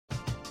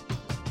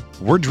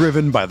We're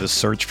driven by the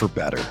search for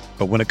better.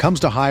 But when it comes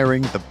to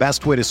hiring, the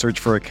best way to search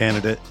for a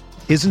candidate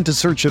isn't to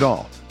search at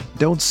all.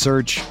 Don't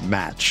search,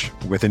 match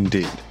with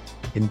Indeed.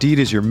 Indeed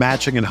is your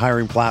matching and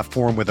hiring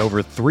platform with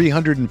over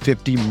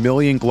 350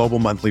 million global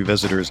monthly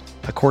visitors,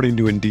 according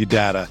to Indeed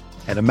data,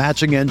 and a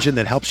matching engine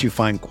that helps you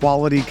find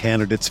quality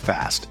candidates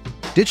fast.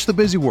 Ditch the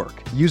busy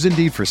work. Use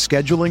Indeed for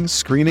scheduling,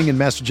 screening, and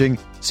messaging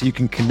so you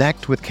can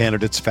connect with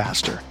candidates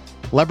faster.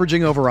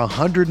 Leveraging over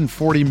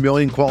 140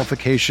 million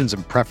qualifications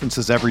and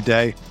preferences every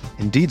day,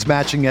 Indeed's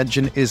matching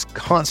engine is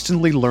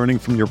constantly learning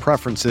from your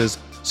preferences,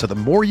 so the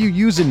more you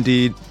use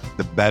Indeed,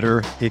 the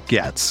better it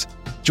gets.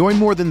 Join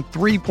more than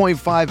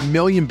 3.5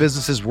 million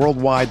businesses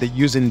worldwide that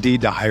use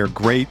Indeed to hire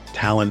great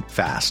talent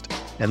fast.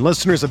 And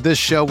listeners of this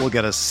show will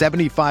get a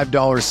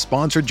 $75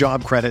 sponsored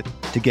job credit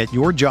to get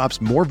your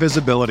jobs more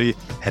visibility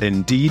at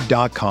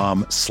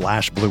Indeed.com/Blue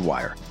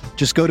Wire.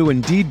 Just go to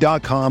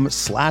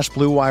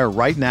Indeed.com/Blue Wire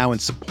right now and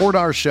support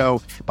our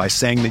show by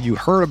saying that you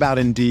heard about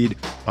Indeed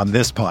on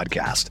this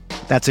podcast.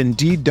 That's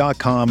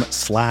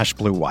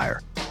Indeed.com/Blue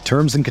Wire.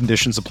 Terms and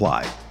conditions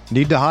apply.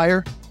 Need to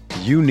hire?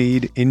 You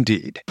need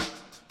Indeed.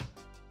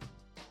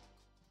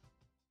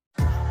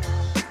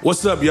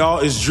 What's up, y'all?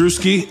 It's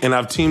Drewski, and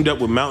I've teamed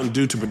up with Mountain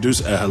Dew to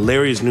produce a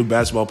hilarious new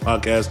basketball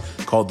podcast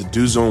called The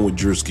Dew Zone with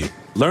Drewski.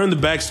 Learn the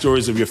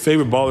backstories of your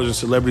favorite ballers and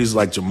celebrities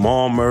like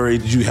Jamal Murray.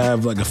 Did you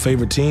have like a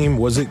favorite team?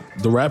 Was it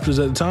the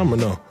Raptors at the time or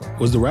no?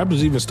 Was the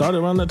Raptors even started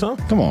around that time?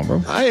 Come on,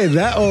 bro. I ain't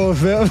that old,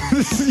 fam.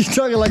 You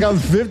talking like I'm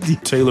 50.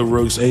 Taylor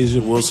Rooks, Asia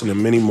Wilson,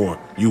 and many more.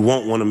 You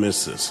won't want to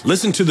miss this.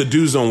 Listen to The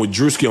Dew Zone with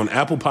Drewski on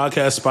Apple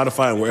Podcasts,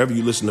 Spotify, and wherever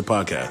you listen to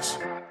podcasts.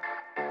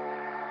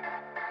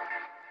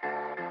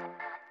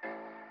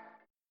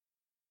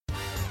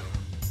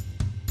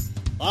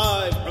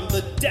 Live from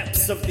the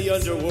depths of the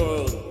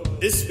underworld,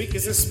 this week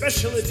is a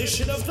special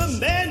edition of the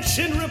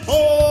Mansion Report!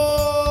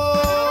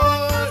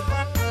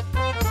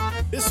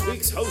 This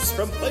week's host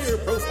from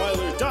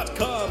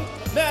PlayerProfiler.com,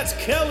 Matt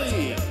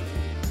Kelly.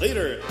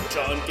 Later,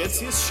 John gets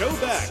his show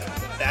back.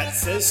 That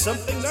says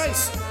something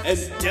nice. And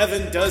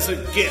Devin does a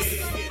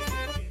GIF.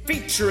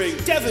 Featuring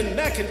Devin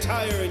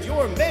McIntyre and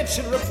your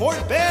Mansion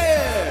Report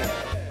band.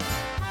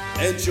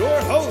 And your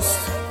host,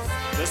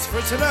 just for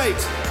tonight,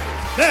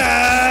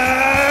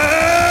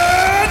 Matt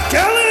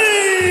Kelly!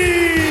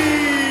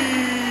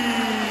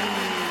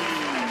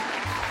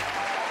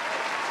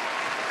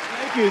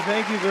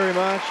 Thank you very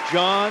much,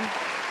 John.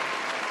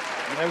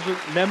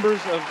 Members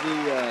of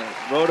the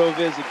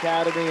RotoViz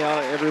Academy,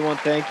 everyone,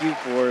 thank you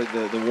for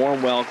the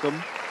warm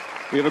welcome.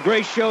 We have a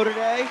great show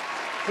today.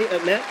 Hey,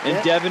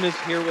 Matt. Devin is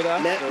here with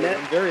us, Matt,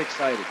 I'm very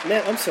excited.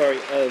 Matt, I'm sorry.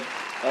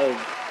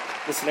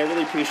 Listen, I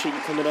really appreciate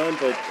you coming on,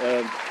 but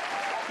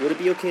would it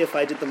be okay if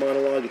I did the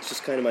monologue? It's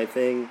just kind of my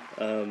thing.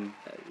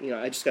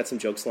 I just got some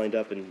jokes lined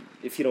up, and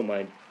if you don't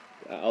mind,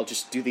 I'll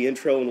just do the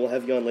intro, and we'll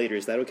have you on later.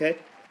 Is that okay?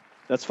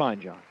 That's fine,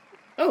 John.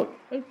 Oh,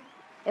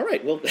 all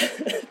right. Well,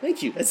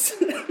 thank you. That's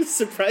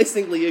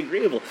surprisingly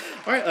agreeable.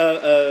 All right,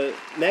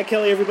 Matt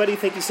Kelly, everybody,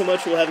 thank you so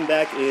much. We'll have him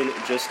back in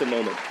just a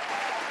moment.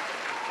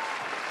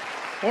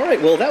 All right,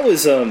 well, that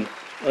was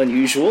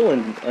unusual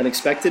and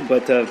unexpected,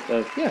 but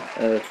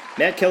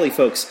Matt Kelly,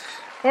 folks.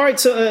 All right,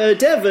 so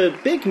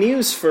Dev, big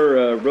news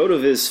for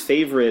RotoViz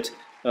favorite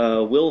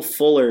Will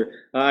Fuller.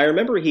 I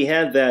remember he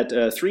had that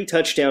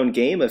 3-touchdown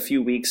game a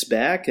few weeks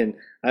back, and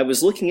I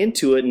was looking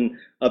into it, and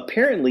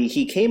apparently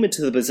he came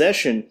into the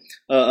possession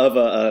of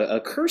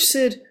a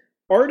cursed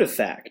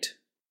artifact.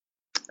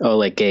 Oh,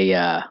 like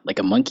a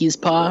monkey's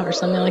paw or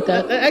something like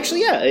that?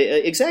 Actually, yeah,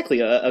 exactly.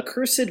 A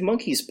cursed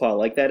monkey's paw,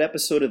 like that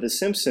episode of The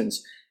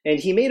Simpsons. And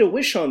he made a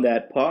wish on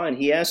that paw, and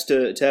he asked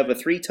to have a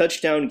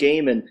 3-touchdown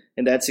game, and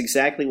that's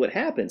exactly what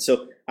happened.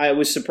 So I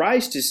was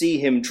surprised to see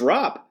him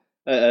drop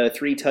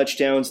 3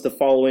 touchdowns the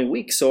following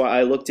week, so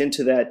I looked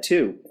into that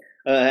too.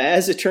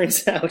 As it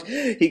turns out,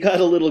 he got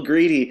a little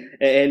greedy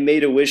and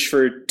made a wish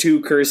for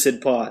 2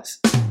 cursed paws.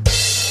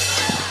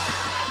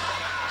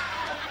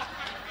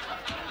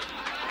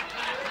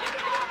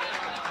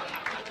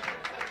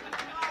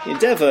 And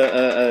Dev,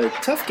 a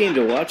tough game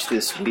to watch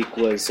this week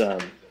was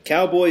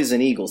Cowboys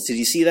and Eagles. Did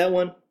you see that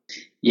one?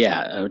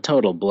 Yeah, a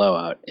total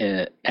blowout.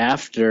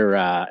 After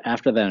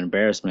that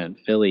embarrassment,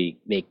 Philly,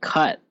 they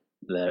cut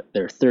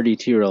their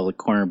 32-year-old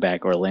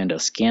cornerback Orlando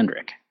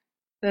Scandrick.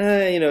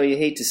 You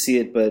hate to see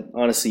it, but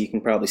honestly, you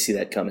can probably see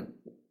that coming.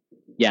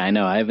 Yeah, I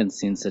know. I haven't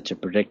seen such a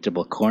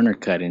predictable corner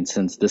cutting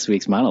since this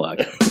week's monologue.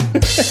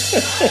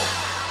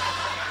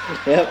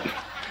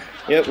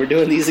 Yep, we're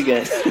doing these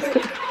again.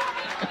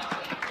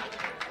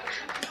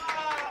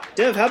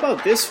 Dev, how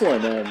about this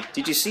one?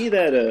 Did you see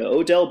that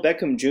Odell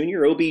Beckham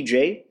Jr.,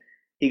 OBJ?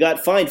 He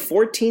got fined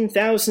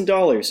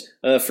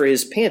 $14,000 for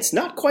his pants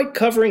not quite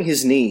covering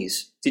his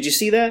knees. Did you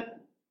see that?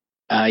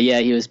 Yeah,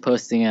 he was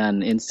posting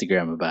on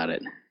Instagram about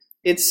it.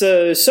 It's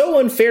so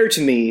unfair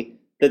to me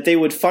that they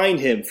would fine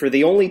him for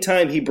the only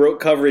time he broke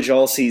coverage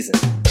all season.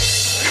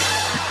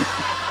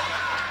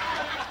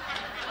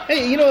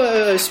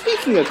 Hey,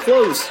 speaking of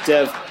clothes,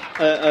 Dev,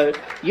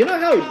 you know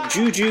how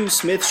Juju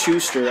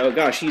Smith-Schuster, oh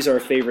gosh, he's our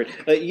favorite,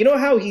 you know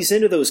how he's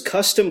into those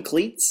custom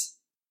cleats?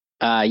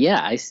 Yeah,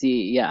 I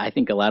see. Yeah, I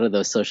think a lot of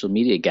those social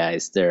media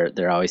guys,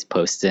 they're always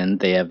posting.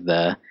 They have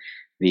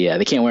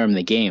they can't wear them in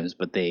the games,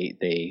 but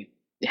they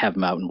have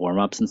them out in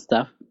warm-ups and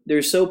stuff.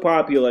 They're so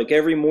popular. Like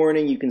every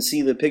morning you can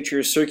see the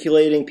pictures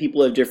circulating.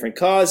 People have different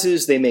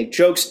causes. They make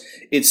jokes.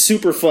 It's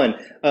super fun.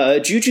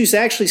 Juju's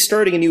actually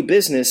starting a new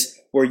business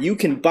where you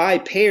can buy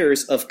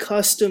pairs of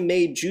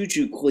custom-made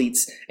Juju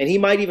cleats, and he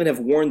might even have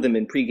worn them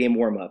in pregame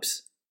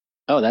warm-ups.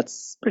 Oh,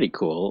 that's pretty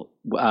cool.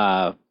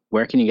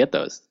 Where can you get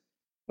those?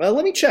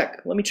 Let me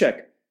check.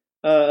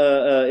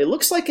 It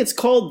looks like it's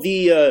called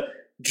the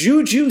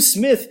Juju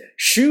Smith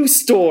Shoe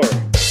Store.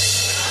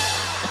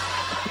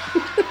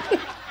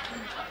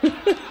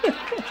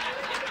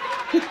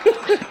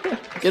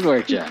 Good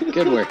work, John.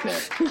 Good work there.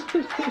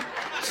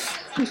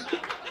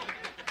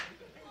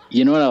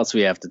 You know what else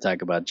we have to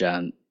talk about,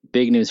 John?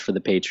 Big news for the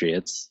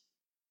Patriots.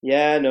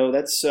 Yeah, no,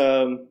 that's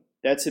a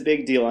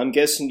big deal. I'm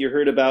guessing you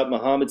heard about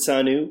Mohamed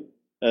Sanu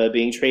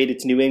being traded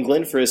to New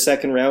England for a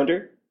second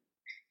rounder.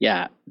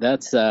 Yeah,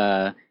 that's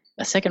a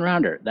second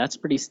rounder. That's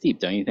pretty steep,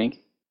 don't you think?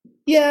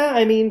 Yeah,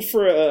 I mean,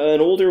 for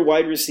an older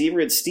wide receiver,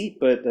 it's steep,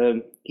 but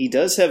he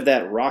does have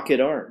that rocket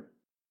arm.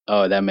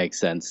 Oh, that makes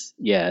sense.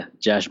 Yeah,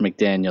 Josh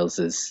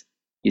McDaniels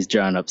he's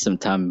drawing up some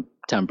Tom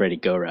Brady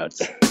go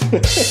routes.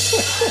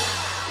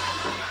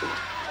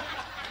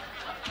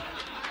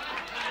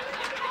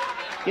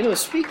 You know,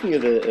 speaking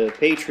of the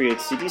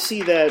Patriots, did you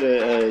see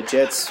that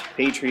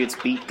Jets-Patriots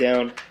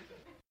beatdown?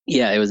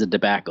 Yeah, it was a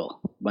debacle.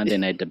 Monday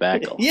night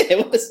debacle. Yeah,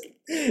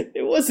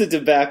 it was a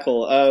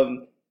debacle.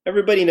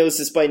 Everybody knows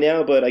this by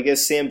now, but I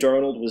guess Sam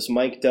Darnold was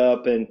mic'd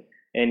up, and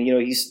you know,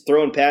 he's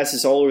throwing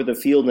passes all over the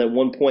field, and at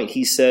one point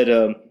he said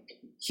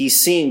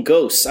he's seeing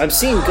ghosts. I'm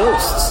seeing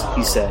ghosts,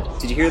 he said.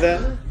 Did you hear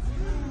that?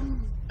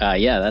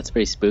 Yeah, that's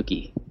pretty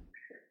spooky.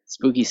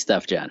 Spooky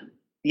stuff, John.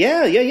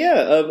 Yeah.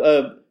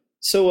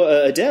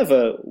 So, Dev,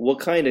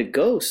 what kind of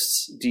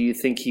ghosts do you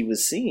think he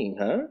was seeing,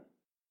 huh?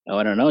 Oh,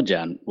 I don't know,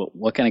 John.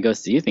 What kind of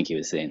ghosts do you think he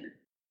was seeing?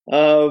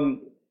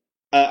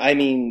 I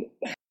mean,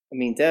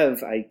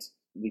 Dev,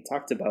 we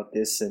talked about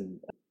this, and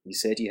you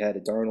said you had a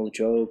Darnold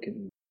joke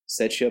and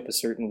set you up a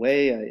certain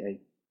way. I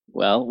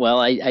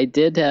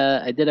did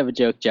have a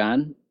joke,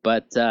 John,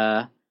 but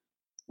I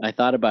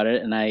thought about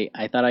it, and I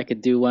thought I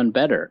could do one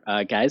better.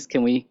 Guys,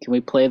 can we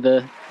play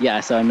the? Yeah,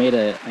 so I made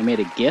a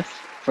GIF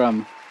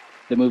from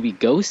the movie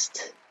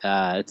Ghost.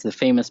 It's the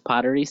famous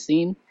pottery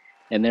scene,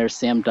 and there's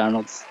Sam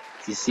Darnold.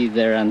 You see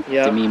there on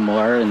Demi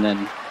Moore, and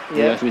then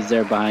who's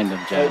there behind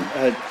him, John?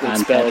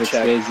 It's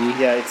Belichick.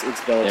 Yeah, it's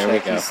Belichick. There we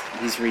go.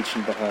 He's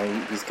reaching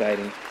behind. He's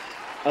guiding.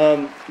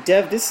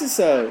 Dev, this is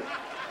I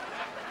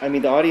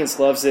mean, the audience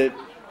loves it,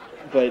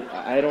 but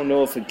I don't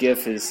know if a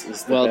GIF is the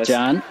best. Well,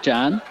 John,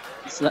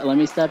 let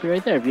me stop you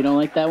right there. If you don't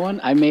like that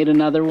one, I made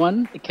another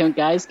one. Can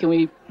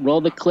we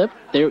roll the clip?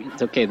 There.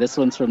 It's okay. This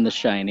one's from The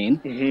Shining.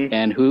 Mm-hmm.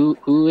 And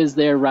who is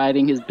there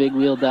riding his big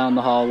wheel down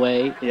the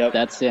hallway? Yep.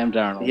 That's Sam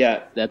Darnold.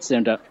 Yeah. That's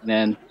Sam Darnold.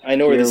 And I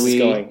know where this is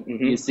going.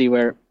 Mm-hmm. You see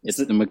where it's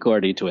the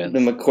McCourty twins. The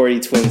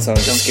McCourty twins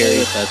sounds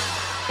scary.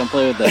 Come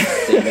play with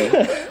us, David.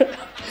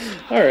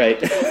 All right.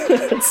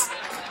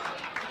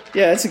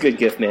 That's a good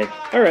GIF, man.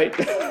 All right.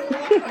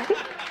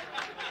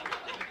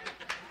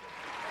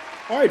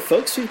 All right,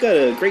 folks, we've got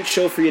a great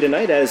show for you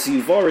tonight. As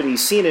you've already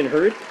seen and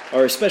heard,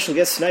 our special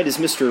guest tonight is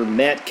Mr.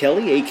 Matt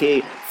Kelly,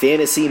 a.k.a.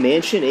 Fantasy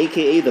Mansion,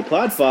 a.k.a. The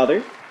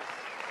Podfather.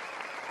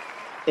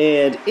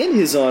 And in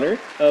his honor,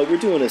 we're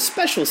doing a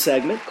special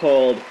segment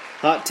called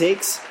Hot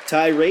Takes,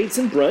 Tirades,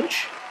 and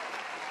Brunch.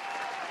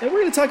 And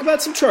we're going to talk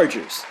about some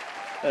Chargers.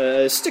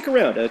 Stick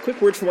around. A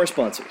quick word from our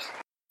sponsors.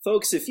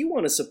 Folks, if you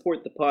want to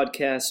support the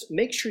podcast,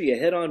 make sure you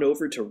head on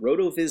over to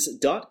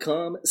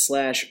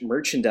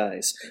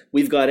rotoviz.com/merchandise.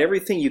 We've got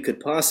everything you could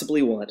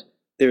possibly want.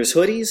 There's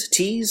hoodies,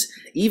 tees,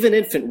 even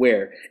infant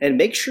wear. And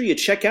make sure you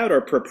check out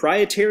our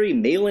proprietary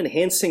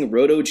male-enhancing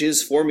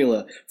RotoJizz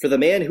formula for the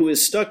man who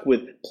is stuck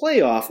with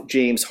playoff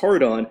James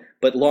Harden,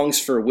 but longs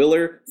for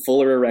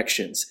fuller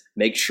erections.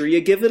 Make sure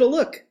you give it a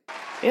look.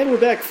 And we're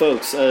back,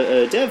 folks.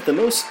 Dev, the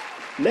most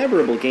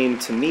memorable game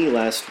to me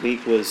last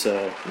week was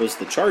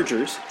the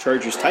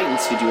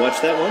Chargers-Titans. Did you watch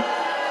that one?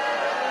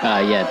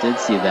 Yeah, did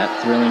see that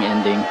thrilling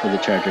ending for the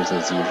Chargers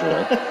as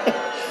usual.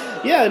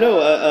 Yeah, no,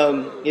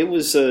 it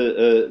was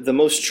the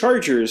most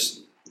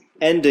Chargers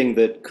ending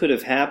that could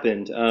have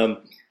happened.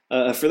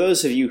 For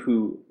those of you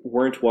who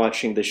weren't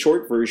watching, the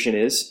short version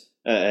is,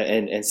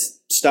 and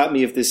stop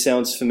me if this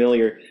sounds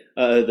familiar,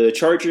 the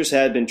Chargers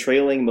had been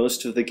trailing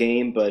most of the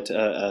game, but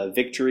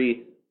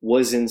victory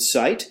was in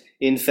sight.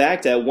 In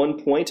fact, at one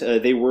point,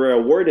 they were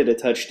awarded a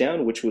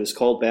touchdown, which was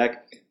called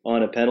back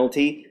on a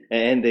penalty,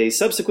 and they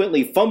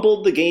subsequently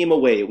fumbled the game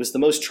away. It was the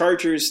most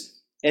Chargers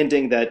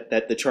ending that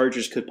the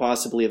Chargers could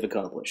possibly have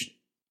accomplished.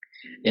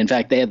 In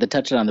fact, they had the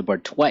touchdown on the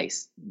board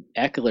twice.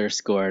 Eckler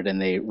scored,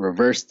 and they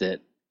reversed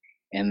it,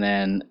 and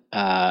then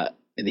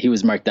he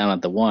was marked down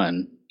at the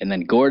one, and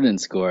then Gordon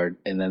scored,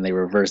 and then they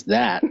reversed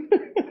that,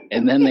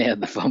 and then they had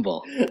the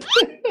fumble.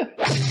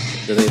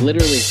 So they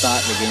literally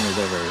thought the game was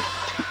over.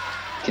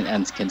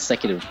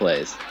 Consecutive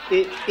plays.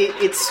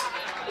 It's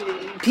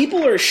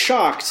people are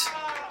shocked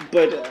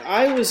But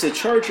I was a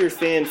Charger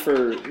fan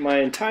for my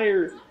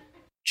entire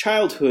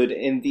childhood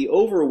and the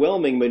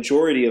overwhelming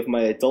majority of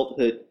my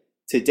adulthood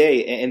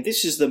today, and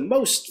this is the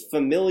most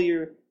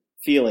familiar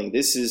feeling.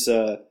 This is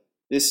an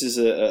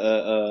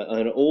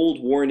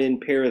old, worn-in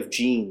pair of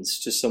jeans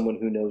to someone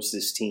who knows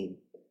this team.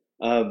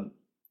 One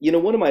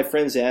of my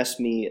friends asked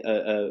me,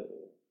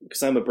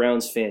 because I'm a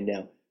Browns fan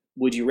now,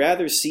 would you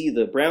rather see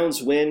the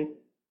Browns win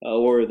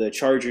or the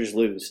Chargers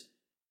lose?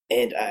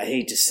 And I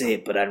hate to say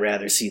it, but I'd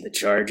rather see the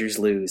Chargers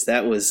lose.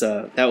 That was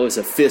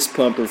a fist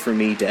pumper for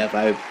me, Dev.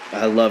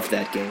 I loved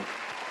that game.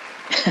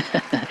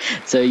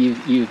 So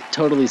you've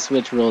totally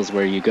switched roles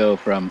where you go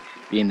from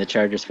being the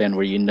Chargers fan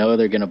where you know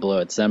they're going to blow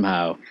it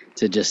somehow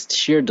to just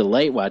sheer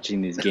delight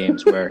watching these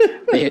games where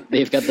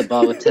they've got the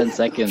ball with 10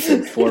 seconds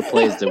and 4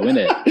 plays to win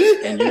it.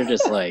 And you're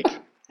just like,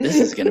 this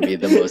is going to be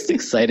the most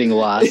exciting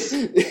loss.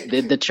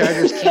 The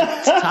Chargers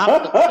can't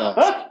stop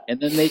themselves.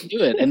 And then they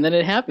do it. And then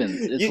it happens.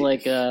 It's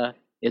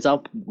it's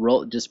all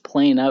just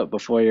playing out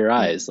before your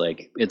eyes.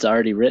 Like, it's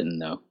already written,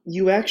 though.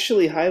 You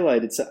actually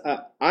highlighted.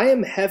 I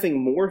am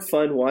having more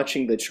fun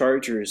watching the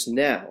Chargers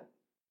now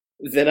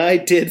than I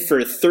did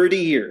for 30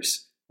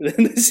 years.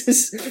 This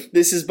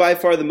is by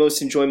far the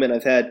most enjoyment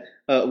I've had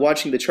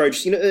watching the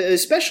Chargers. A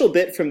special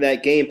bit from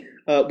that game,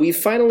 we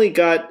finally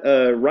got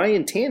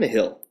Ryan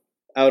Tannehill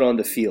out on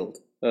the field.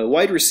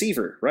 Wide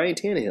receiver, Ryan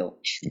Tannehill.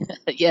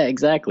 Yeah,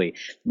 exactly.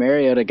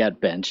 Mariota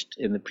got benched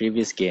in the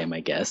previous game,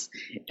 I guess.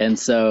 And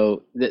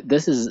so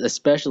this is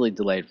especially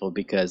delightful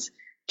because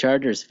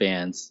Chargers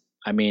fans,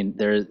 I mean,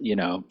 there's,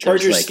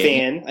 Chargers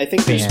fan. I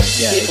think there's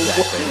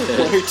exactly.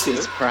 one or two.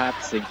 It's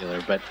perhaps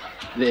singular, but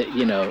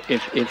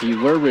if you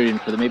were rooting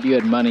for them, maybe you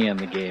had money on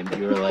the game.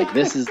 You were like,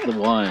 this is the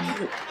one,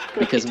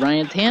 because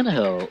Ryan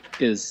Tannehill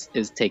is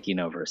taking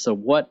over. So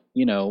what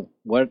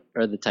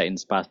are the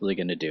Titans possibly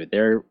going to do?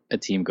 They're a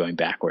team going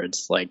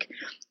backwards. Like,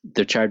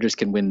 the Chargers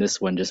can win this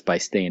one just by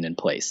staying in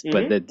place,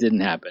 but that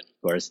didn't happen.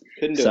 Of course,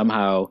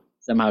 somehow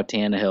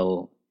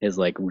Tannehill is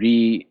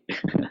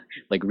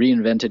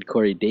reinvented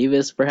Corey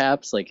Davis,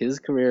 perhaps. Like, his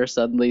career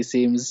suddenly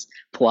seems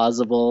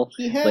plausible.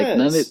 He has. Like,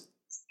 none of these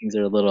things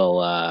are a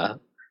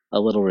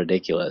little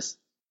ridiculous.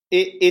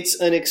 It's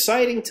an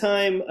exciting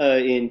time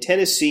in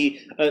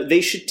Tennessee.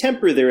 They should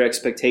temper their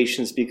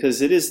expectations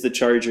because it is the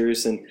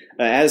Chargers, and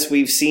as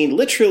we've seen,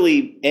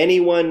 literally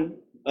anyone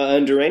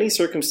under any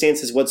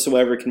circumstances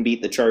whatsoever can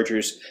beat the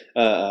Chargers.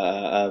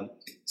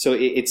 So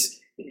it's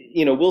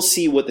we'll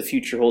see what the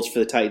future holds for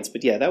the Titans.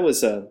 But yeah, that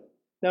was a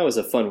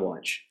fun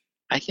watch.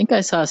 I think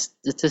I saw a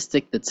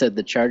statistic that said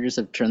the Chargers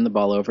have turned the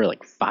ball over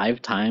like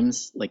 5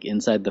 times, like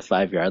inside the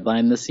 5-yard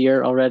line this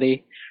year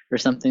already, or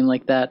something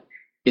like that.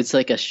 It's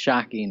like a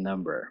shocking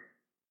number.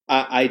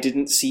 I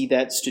didn't see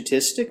that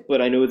statistic,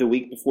 but I know the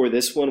week before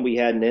this one we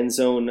had an end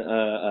zone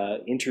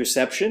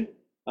interception.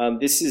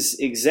 This is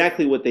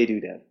exactly what they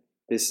do, Dev.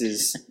 This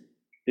is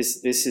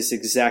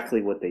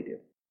exactly what they do.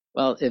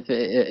 Well,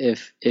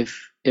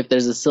 if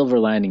there's a silver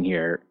lining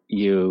here,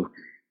 you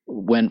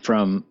went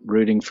from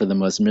rooting for the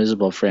most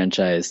miserable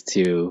franchise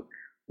to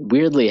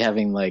weirdly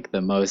having like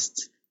the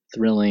most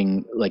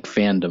thrilling like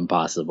fandom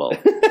possible.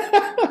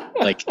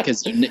 Like,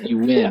 because you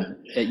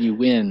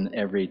win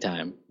every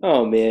time.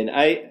 Oh man,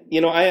 I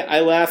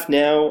laugh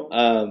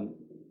now,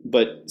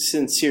 but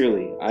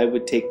sincerely, I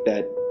would take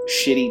that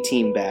shitty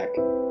team back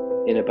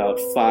in about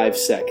 5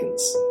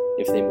 seconds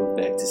if they move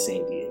back to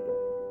San Diego.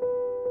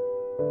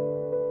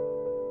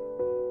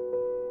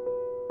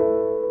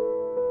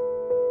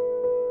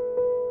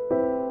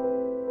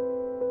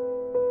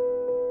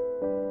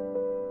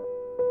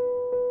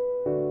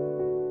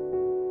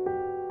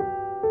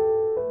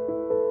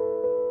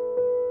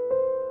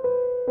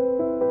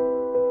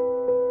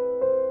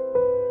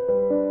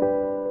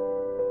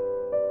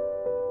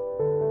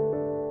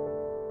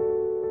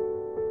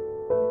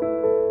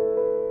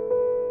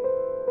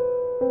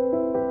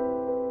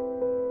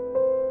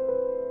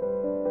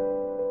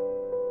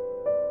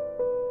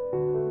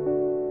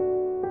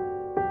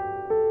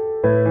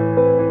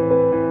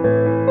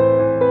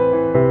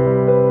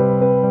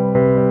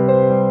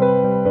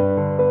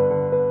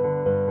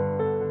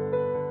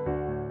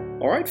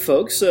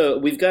 Folks,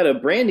 we've got a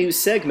brand new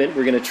segment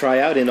we're going to try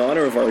out in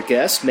honor of our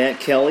guest, Matt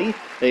Kelly.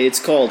 It's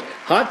called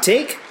Hot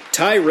Take,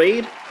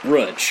 Tirade,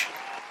 Brunch.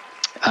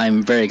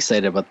 I'm very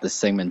excited about this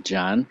segment,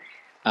 John.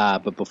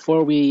 But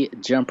before we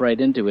jump right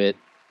into it,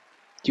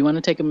 do you want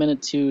to take a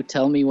minute to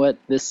tell me what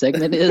this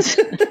segment is?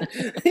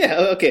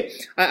 Yeah, okay.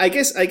 I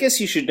guess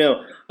you should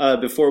know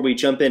before we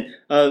jump in.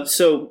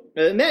 So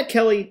Matt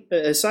Kelly,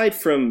 aside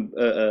from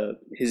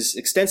his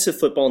extensive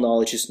football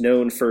knowledge, is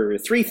known for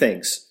 3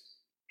 things.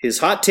 His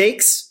hot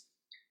takes,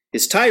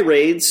 his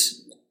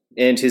tirades,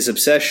 and his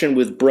obsession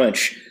with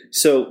brunch.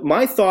 So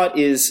my thought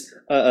is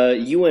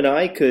you and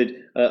I could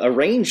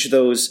arrange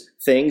those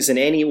things in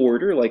any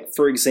order. Like,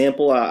 for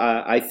example,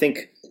 I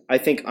think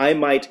I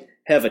might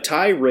have a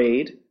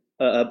tirade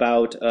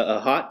about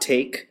a hot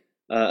take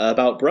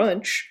about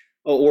brunch,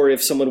 or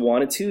if someone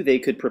wanted to, they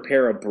could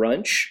prepare a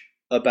brunch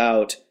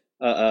about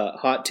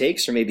hot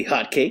takes or maybe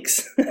hot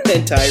cakes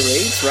and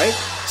tirades, right?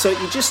 So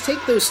you just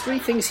take those three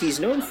things he's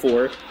known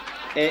for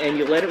and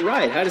you let it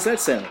ride. How does that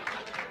sound?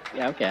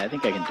 Yeah, okay, I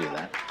think I can do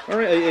that. All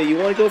right, you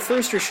want to go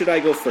first or should I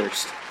go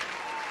first?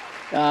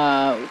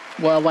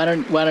 Well, why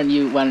don't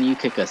you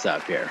kick us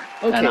up here,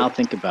 Okay. and I'll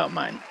think about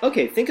mine.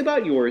 Okay, think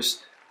about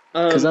yours.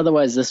 Because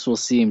otherwise, this will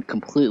seem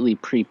completely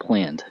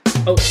pre-planned.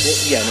 Oh, well,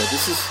 yeah, no,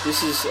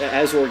 this is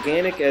as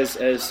organic as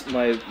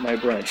my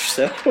brunch.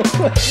 So,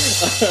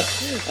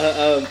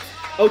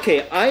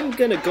 okay, I'm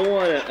gonna go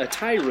on a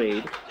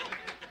tirade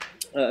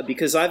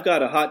because I've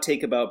got a hot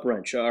take about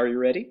brunch. Are you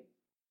ready?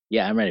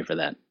 Yeah, I'm ready for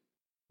that.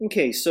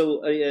 Okay,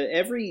 so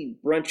every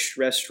brunch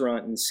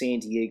restaurant in San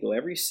Diego,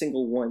 every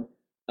single one,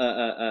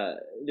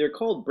 they're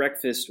called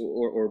breakfast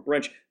or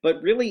brunch, but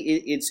really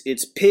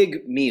it's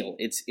pig meal.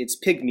 It's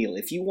pig meal.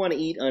 If you want to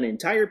eat an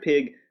entire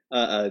pig,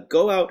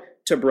 go out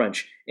to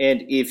brunch.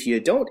 And if you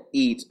don't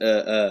eat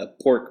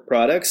pork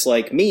products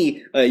like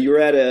me, you're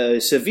at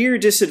a severe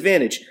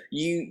disadvantage.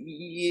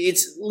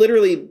 It's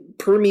literally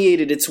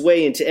permeated its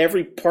way into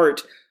every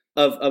part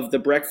of the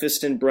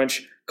breakfast and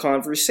brunch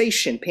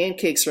conversation.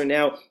 Pancakes are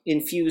now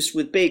infused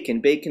with bacon.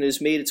 Bacon has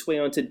made its way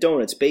onto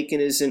donuts. Bacon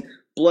is in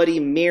Bloody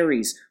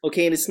Marys.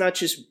 Okay, and it's not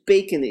just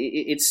bacon.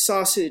 It's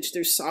sausage.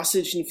 There's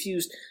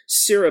sausage-infused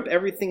syrup.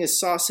 Everything is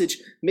sausage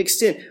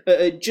mixed in.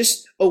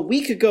 Just a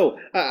week ago,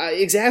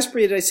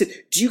 exasperated, I said,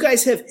 do you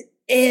guys have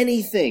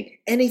anything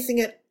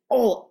at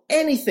all,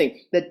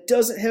 anything that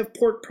doesn't have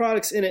pork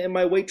products in it? And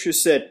my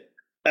waitress said,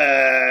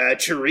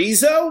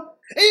 chorizo?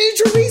 Hey,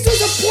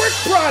 chorizo's a pork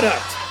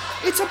product!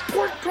 It's a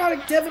pork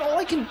product, Devin. All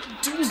I can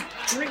do is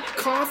drink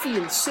coffee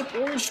and sip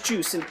orange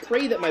juice and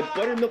pray that my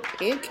buttermilk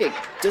pancake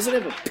doesn't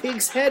have a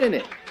pig's head in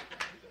it.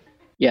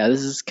 Yeah,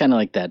 this is kind of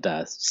like that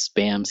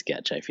spam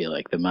sketch, I feel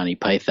like, the Monty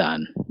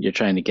Python. You're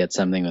trying to get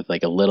something with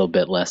like a little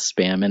bit less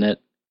spam in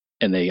it,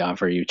 and they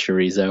offer you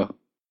chorizo.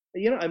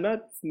 You know, I'm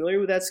not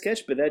familiar with that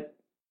sketch, but that,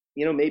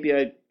 maybe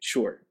it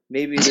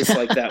is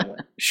like that one.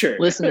 Sure.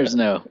 Listeners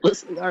know.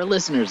 Our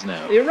listeners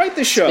know. Yeah, write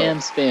the show.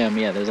 Spam.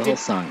 Yeah, there's a whole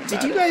song about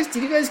Did you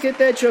guys get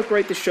that joke?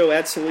 Write the show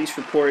at Solis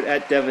Report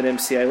at Devin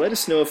MCI. Let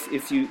us know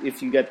if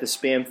you got the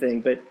spam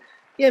thing. But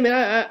yeah,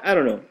 man, I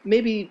don't know.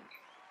 Maybe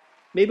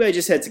I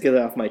just had to get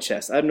it off my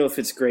chest. I don't know if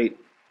it's great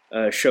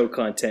show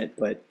content,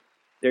 but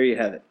there you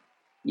have it.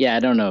 Yeah,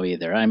 I don't know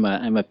either. I'm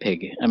a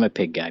pig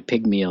guy.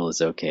 Pig meal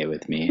is okay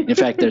with me. In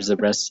fact, there's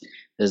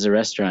a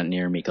restaurant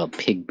near me called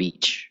Pig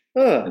Beach.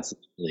 And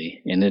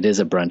it is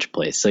a brunch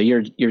place. So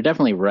you're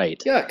definitely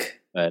right. Yuck.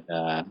 But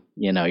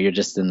you're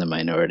just in the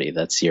minority.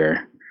 That's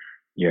your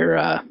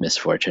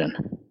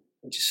misfortune.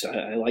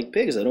 I like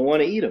pigs. I don't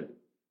want to eat them.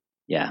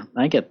 Yeah,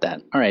 I get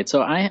that. All right,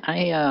 so I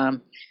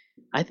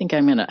think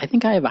I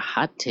have a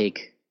hot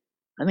take.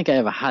 I think I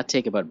have a hot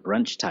take about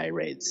brunch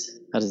tirades.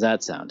 How does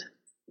that sound?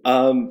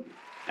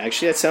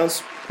 Actually, that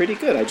sounds pretty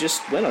good. I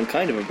just went on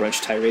kind of a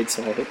brunch tirade,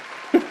 so I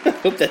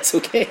hope that's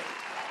okay.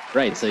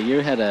 Right, so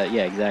you had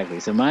yeah, exactly.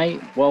 So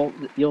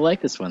you'll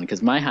like this one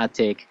because my hot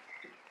take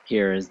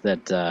here is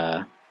that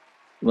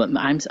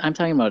I'm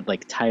talking about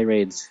like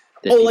tirades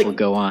that people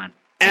go on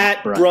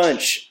at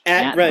brunch.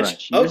 At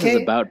brunch. Yours Okay.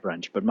 is about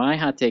brunch, but my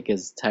hot take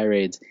is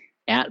tirades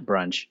at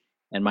brunch,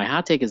 and my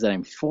hot take is that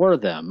I'm for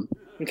them.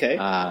 Okay.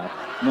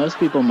 Most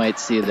people might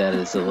see that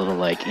as a little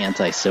like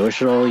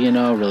antisocial,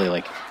 really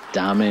like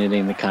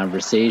dominating the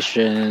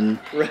conversation,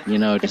 right.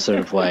 Just sort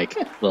of like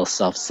a little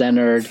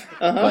self-centered.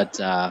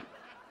 But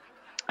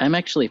I'm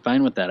actually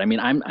fine with that. I mean,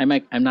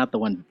 I'm not the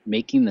one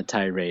making the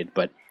tirade,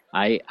 but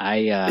I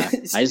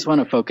just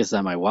want to focus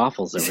on my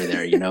waffles over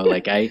there.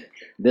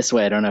 This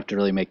way I don't have to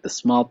really make the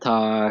small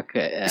talk.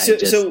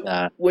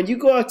 So when you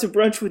go out to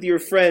brunch with your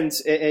friends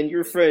and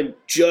your friend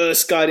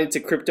just got into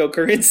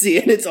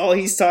cryptocurrency and it's all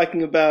he's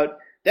talking about,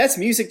 that's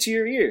music to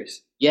your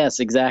ears. Yes,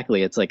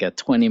 exactly. It's like a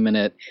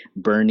 20-minute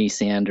Bernie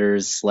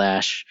Sanders /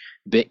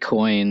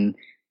 Bitcoin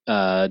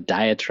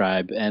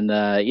diatribe, and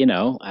I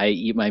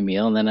eat my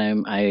meal, and then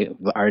I've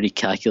already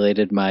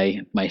calculated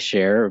my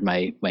share,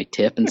 my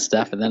tip and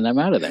stuff, and then I'm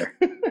out of there.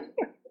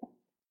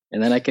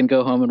 And then I can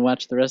go home and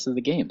watch the rest of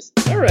the games.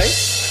 All right.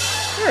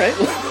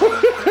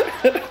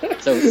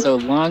 So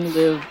long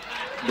live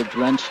the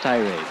brunch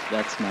tirade.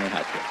 That's my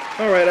hot tip.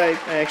 All right,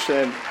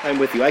 I'm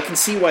with you. I can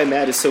see why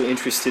Matt is so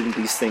interested in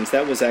these things.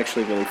 That was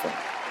actually really fun.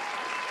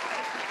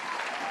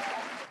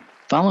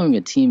 Following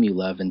a team you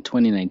love in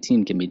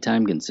 2019 can be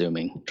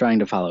time-consuming. Trying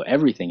to follow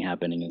everything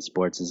happening in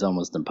sports is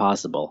almost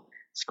impossible.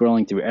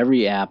 Scrolling through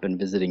every app and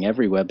visiting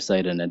every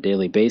website on a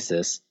daily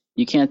basis,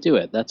 you can't do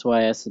it. That's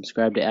why I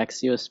subscribe to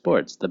Axios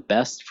Sports, the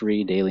best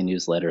free daily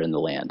newsletter in the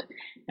land.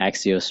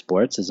 Axios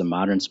Sports is a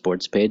modern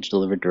sports page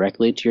delivered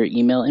directly to your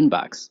email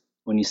inbox.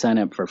 When you sign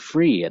up for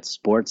free at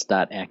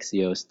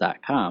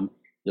sports.axios.com,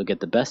 you'll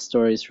get the best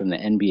stories from the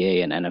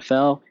NBA and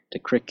NFL to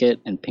cricket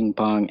and ping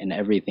pong and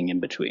everything in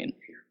between.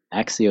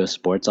 Axios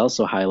Sports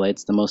also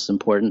highlights the most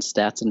important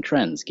stats and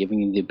trends, giving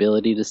you the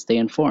ability to stay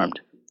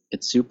informed.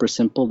 It's super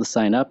simple to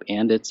sign up,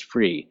 and it's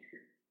free.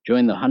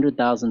 Join the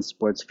 100,000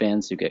 sports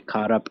fans who get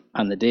caught up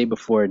on the day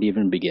before it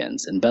even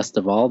begins. And best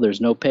of all,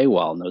 there's no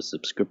paywall, no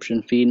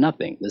subscription fee,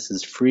 nothing. This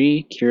is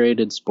free,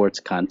 curated sports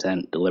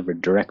content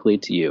delivered directly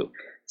to you.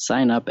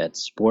 Sign up at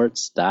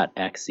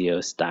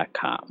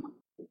sports.axios.com.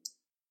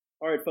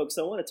 All right, folks,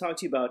 I want to talk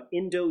to you about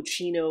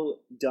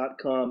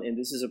Indochino.com, and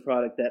this is a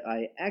product that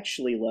I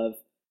actually love.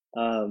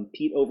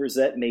 Pete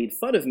Overzet made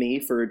fun of me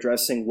for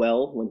dressing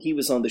well when he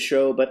was on the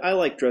show, but I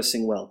like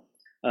dressing well.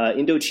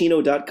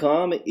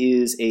 Indochino.com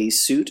is a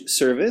suit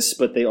service,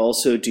 but they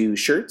also do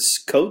shirts,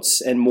 coats,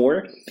 and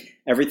more.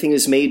 Everything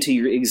is made to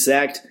your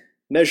exact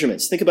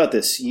measurements. Think about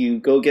this. You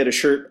go get a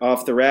shirt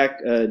off the rack.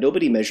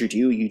 Nobody measured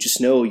you. You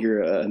just know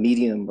you're a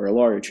medium or a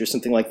large or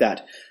something like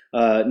that.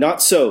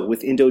 Not so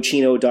with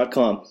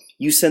Indochino.com.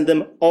 You send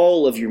them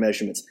all of your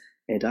measurements,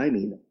 and I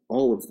mean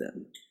all of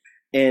them.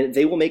 And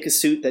they will make a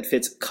suit that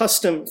fits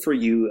custom for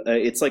you.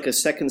 It's like a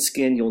second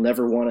skin. You'll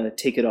never want to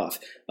take it off.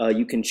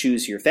 You can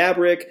choose your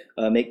fabric,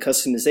 make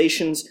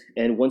customizations,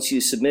 and once you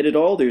submit it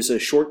all, there's a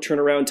short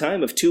turnaround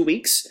time of 2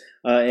 weeks,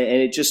 and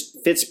it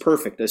just fits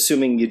perfect,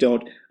 assuming you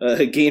don't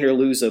gain or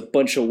lose a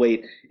bunch of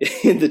weight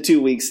in the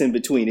 2 weeks in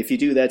between. If you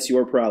do, that's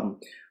your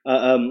problem.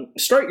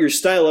 Start your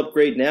style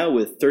upgrade now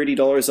with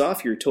 $30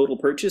 off your total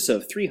purchase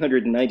of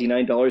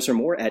 $399 or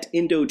more at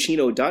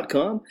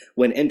Indochino.com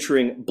when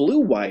entering Blue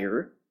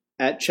Wire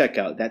at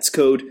checkout. That's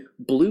code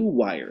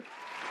BLUEWIRE.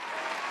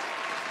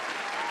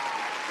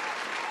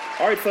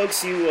 All right,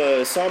 folks,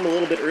 you saw him a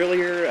little bit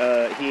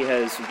earlier. He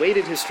has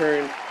waited his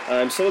turn.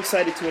 I'm so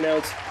excited to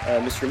announce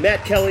Mr.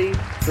 Matt Kelly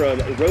from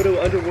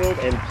Roto Underworld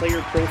and Player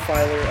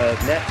Profiler.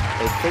 Matt,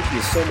 thank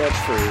you so much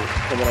for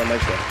coming on my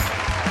show.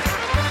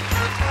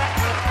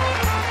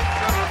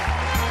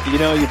 You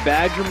know, you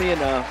badger me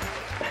enough,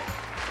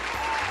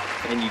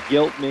 and you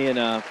guilt me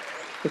enough.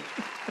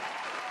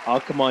 I'll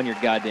come on your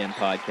goddamn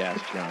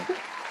podcast, John.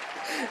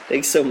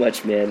 Thanks so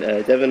much, man.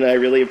 Devin and I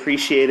really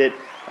appreciate it.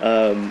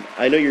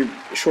 I know you're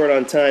short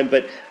on time,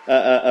 but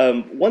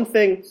one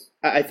thing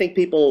I think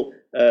people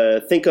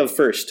think of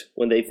first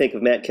when they think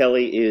of Matt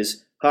Kelly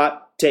is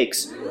hot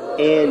takes.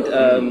 And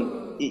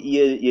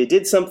you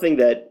did something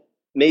that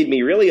made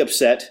me really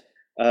upset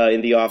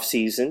in the off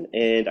season,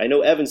 and I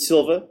know Evan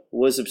Silva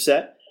was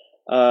upset.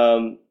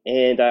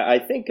 And I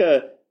think,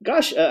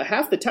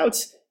 half the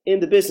touts in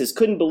the business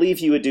couldn't believe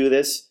you would do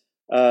this.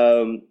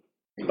 But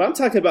I'm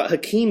talking about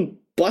Hakeem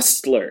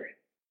Bustler.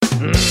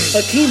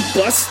 Hakeem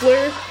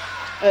Bustler,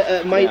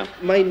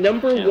 my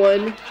number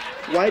one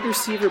wide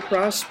receiver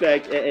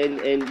prospect,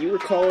 and you were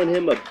calling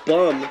him a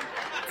bum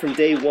from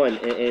day one.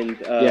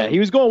 Yeah, he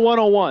was going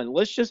 101.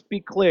 Let's just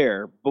be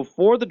clear.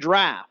 Before the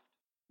draft,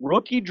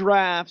 rookie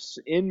drafts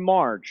in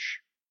March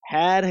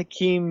had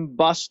Hakeem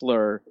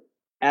Bustler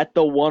at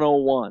the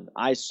 101.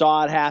 I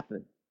saw it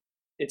happen.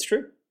 It's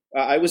true.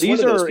 I was These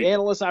one of those are people.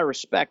 Analysts I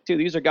respect, too.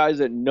 These are guys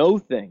that know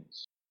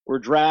things. We're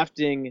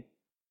drafting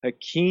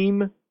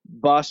Hakeem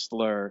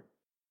Bustler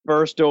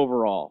first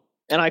overall.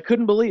 And I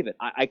couldn't believe it.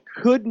 I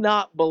could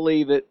not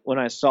believe it when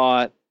I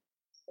saw it.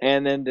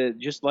 And then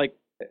just like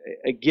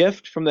a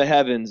gift from the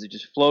heavens, it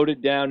just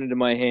floated down into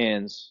my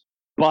hands.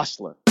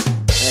 Bustler.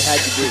 And it had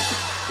to be.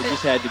 It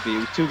just had to be. It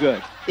was too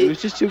good. It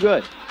was just too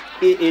good.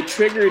 It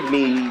triggered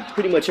me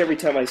pretty much every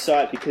time I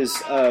saw it because,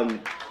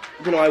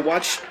 I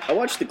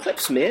watched the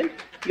clips, man.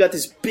 You got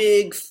this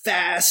big,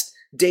 fast,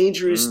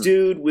 dangerous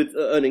dude with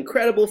an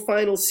incredible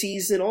final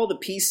season. All the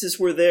pieces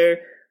were there.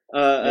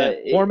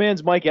 Poor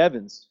man's Mike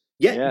Evans.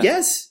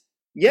 Yes.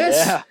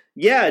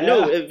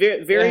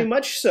 Very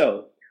much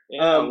so.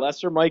 Yeah,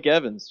 lesser Mike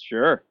Evans,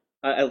 sure.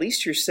 At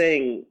least you're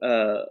saying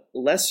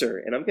lesser,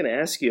 and I'm going to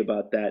ask you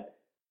about that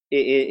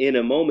in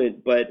a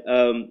moment. But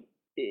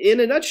in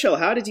a nutshell,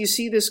 how did you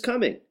see this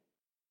coming?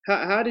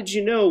 How did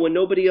you know when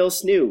nobody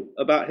else knew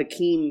about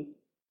Hakeem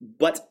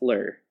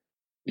Butler?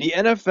 The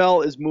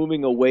NFL is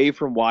moving away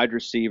from wide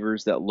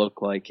receivers that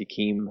look like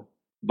Hakeem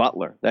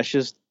Butler. That's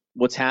just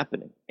what's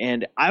happening.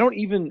 And I don't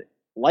even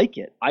like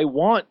it. I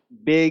want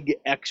big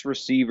X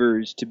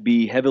receivers to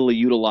be heavily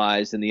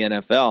utilized in the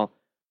NFL,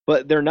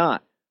 but they're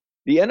not.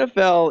 The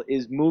NFL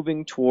is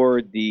moving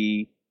toward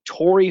the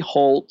Torrey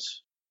Holt,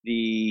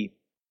 the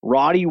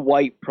Roddy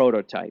White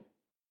prototype.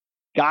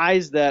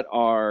 Guys that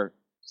are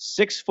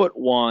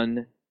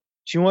 6'1",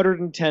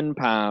 210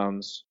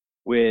 pounds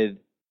with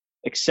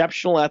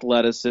exceptional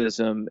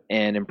athleticism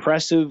and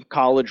impressive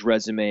college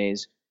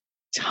resumes.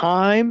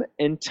 Time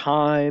and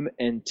time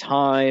and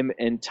time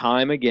and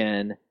time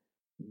again,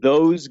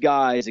 those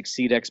guys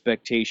exceed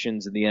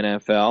expectations in the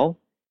NFL.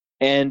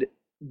 And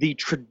the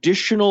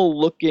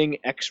traditional-looking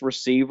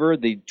X-receiver,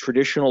 the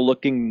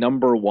traditional-looking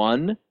number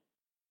one,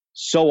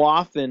 so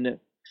often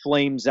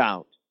flames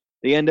out.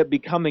 They end up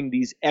becoming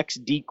these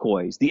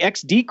X-decoys. The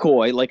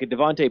X-decoy, like a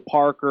Devontae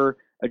Parker,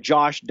 a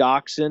Josh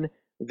Doxson,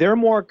 they're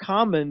more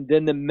common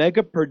than the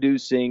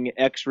mega-producing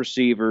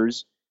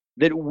X-receivers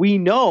that we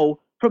know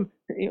from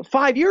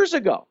 5 years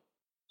ago.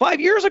 5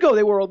 years ago,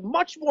 they were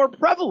much more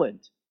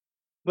prevalent.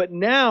 But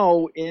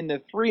now, in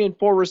the 3 and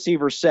 4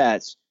 receiver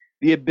sets,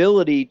 the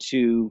ability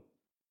to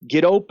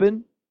get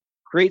open,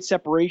 create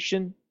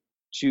separation,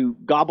 to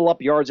gobble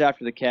up yards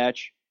after the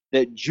catch,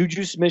 that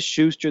Juju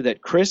Smith-Schuster,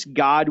 that Chris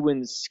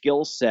Godwin's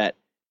skill set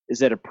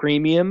is at a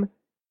premium,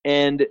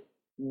 and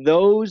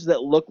those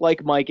that look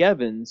like Mike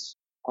Evans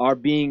are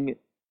being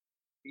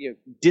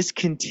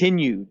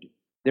discontinued.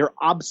 They're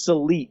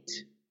obsolete.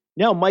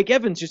 Now, Mike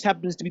Evans just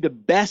happens to be the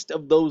best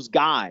of those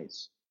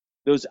guys,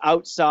 those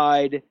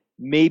outside,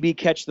 maybe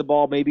catch the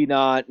ball, maybe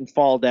not, and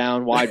fall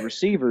down wide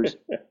receivers.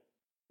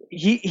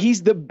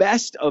 He's the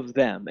best of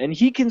them, and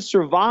he can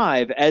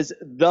survive as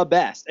the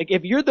best. Like,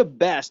 if you're the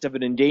best of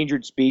an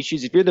endangered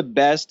species, if you're the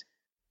best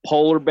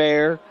polar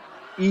bear,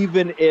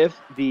 even if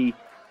the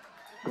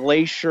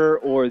glacier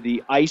or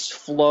the ice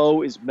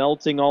flow is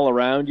melting all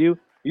around you,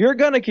 you're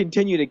going to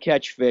continue to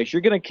catch fish.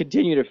 You're going to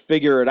continue to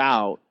figure it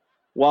out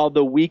while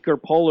the weaker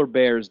polar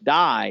bears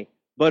die.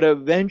 But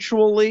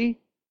eventually,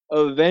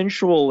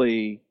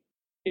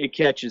 it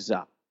catches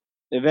up.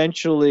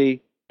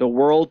 Eventually, the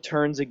world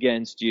turns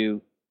against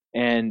you,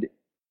 and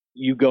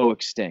you go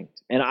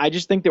extinct. And I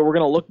just think that we're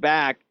going to look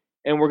back,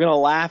 and we're going to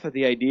laugh at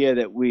the idea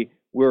that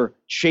we're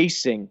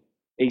chasing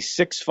a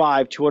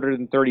 6'5",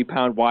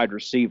 230-pound wide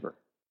receiver,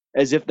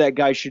 as if that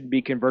guy should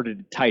be converted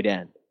to tight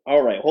end.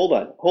 All right, hold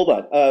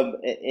on.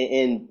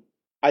 And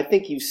I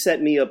think you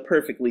set me up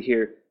perfectly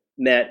here,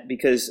 Matt,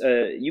 because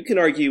you can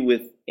argue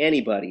with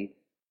anybody.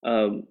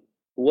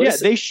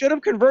 They should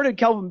have converted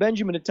Kelvin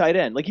Benjamin to tight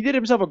end. Like, he did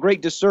himself a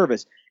great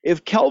disservice.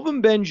 If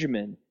Kelvin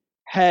Benjamin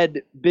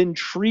had been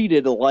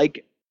treated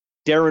like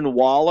Darren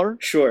Waller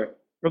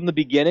from the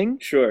beginning,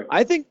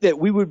 I think that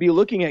we would be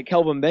looking at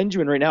Kelvin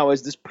Benjamin right now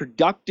as this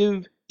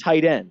productive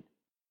tight end.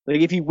 Like,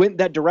 if he went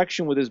that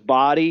direction with his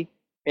body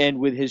and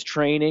with his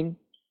training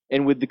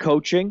and with the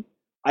coaching,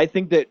 I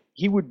think that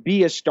he would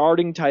be a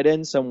starting tight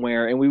end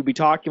somewhere, and we would be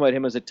talking about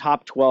him as a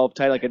top 12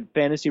 tight, like a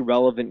fantasy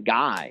relevant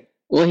guy.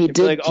 Well, he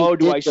did. Like,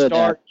 do I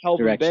start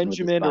Kelvin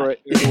Benjamin or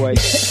do I,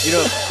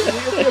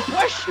 it would be a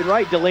question,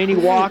 right? Delaney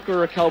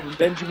Walker or Kelvin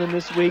Benjamin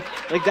this week?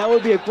 Like, that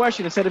would be a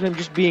question instead of him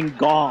just being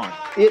gone.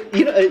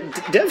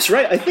 Dev's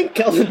right. I think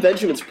Kelvin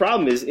Benjamin's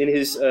problem is in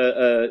his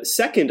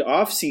second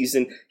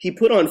offseason, he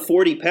put on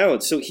 40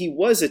 pounds. So he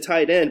was a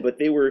tight end, but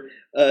they were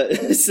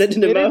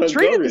sending him out on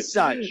treat him as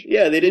such.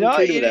 Yeah, they didn't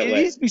treat him that way.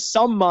 It needs to be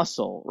some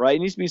muscle, right? It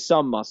needs to be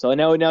some muscle. And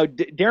now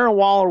Darren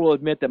Waller will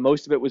admit that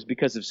most of it was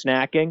because of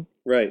snacking.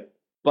 Right.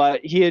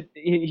 But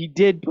he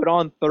did put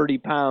on 30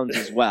 pounds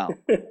as well,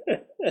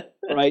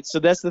 right? So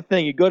that's the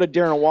thing. You go to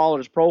Darren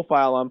Waller's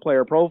profile on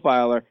Player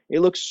Profiler,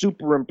 it looks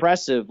super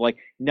impressive, like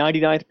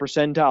 99th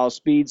percentile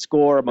speed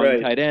score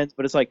among tight ends.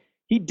 But it's like,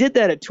 he did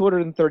that at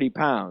 230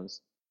 pounds.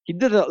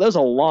 That was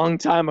a long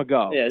time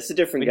ago. Yeah, it's a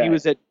different guy. He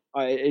was at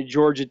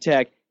Georgia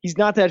Tech. He's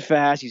not that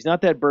fast. He's not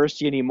that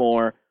bursty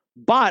anymore.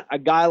 But a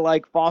guy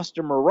like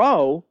Foster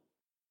Moreau,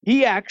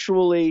 he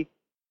actually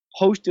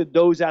posted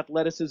those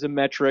athleticism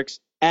metrics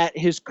at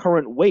his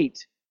current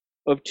weight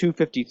of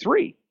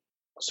 253.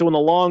 So in the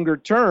longer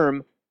term,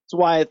 that's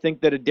why I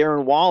think that a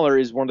Darren Waller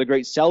is one of the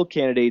great sell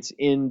candidates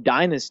in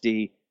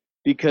Dynasty,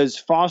 because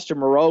Foster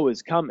Moreau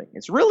is coming.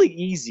 It's really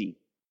easy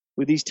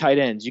with these tight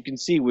ends. You can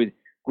see with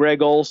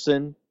Greg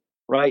Olsen,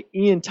 right?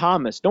 Ian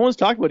Thomas. No one's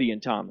talking about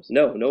Ian Thomas.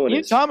 No one is.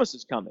 Ian Thomas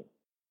is coming.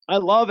 I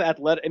love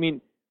athletic. I mean,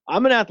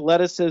 I'm an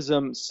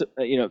athleticism,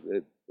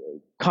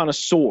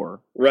 connoisseur.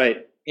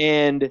 Right.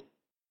 And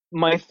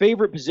my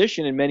favorite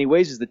position in many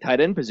ways is the tight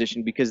end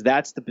position, because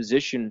that's the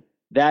position,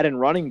 that and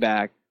running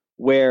back,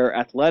 where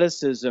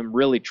athleticism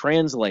really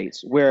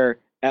translates, where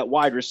at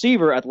wide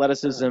receiver,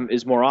 athleticism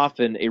is more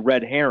often a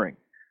red herring.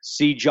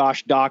 See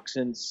Josh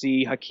Doxson,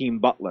 see Hakeem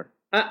Butler.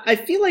 I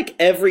feel like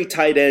every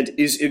tight end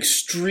is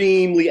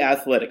extremely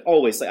athletic,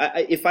 always.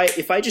 Like if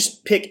I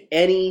just pick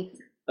any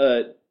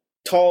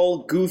tall,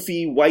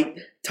 goofy, white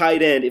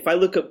tight end, if I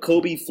look up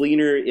Kobe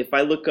Fleener, if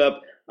I look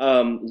up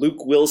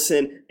Luke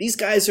Wilson, these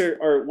guys are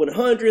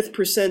 100th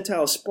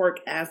percentile spark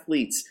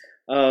athletes.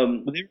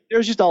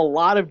 There's just a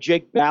lot of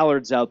Jake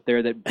Ballards out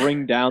there that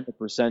bring down the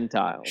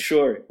percentile.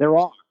 Sure. There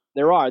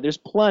are. There's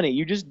plenty.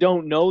 You just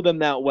don't know them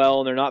that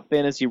well, and they're not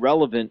fantasy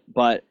relevant,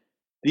 but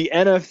the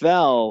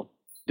NFL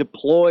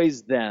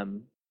deploys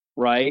them,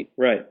 right?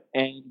 Right.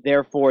 And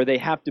therefore they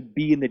have to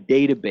be in the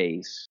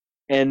database,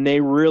 and they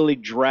really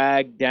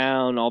drag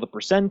down all the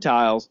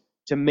percentiles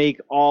to make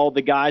all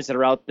the guys that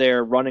are out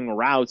there running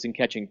routes and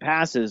catching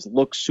passes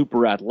look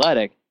super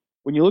athletic.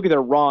 When you look at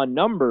their raw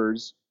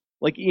numbers,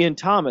 like Ian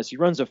Thomas, he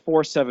runs a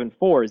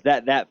 4.74. Is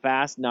that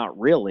fast? Not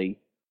really.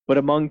 But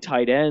among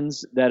tight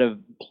ends that have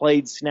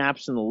played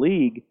snaps in the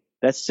league,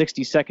 that's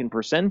 62nd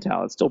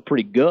percentile. It's still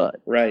pretty good.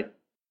 Right.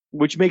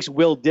 Which makes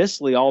Will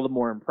Dissly all the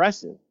more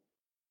impressive.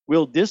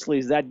 Will Dissly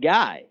is that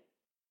guy,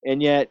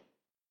 and yet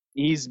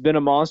he's been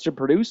a monster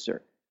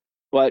producer.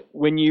 But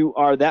when you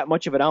are that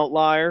much of an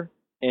outlier,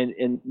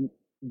 and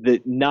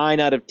the 9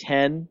 out of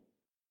 10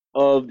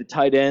 of the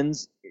tight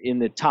ends in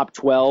the top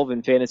 12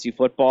 in fantasy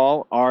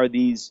football are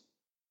these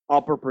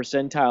upper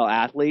percentile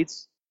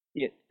athletes,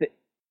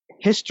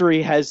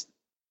 history has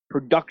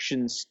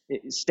production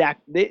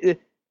stacked.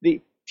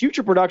 The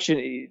future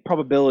production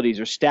probabilities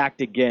are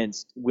stacked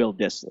against Will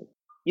Dissly.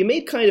 you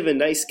made kind of a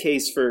nice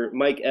case for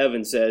Mike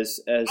Evans as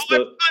I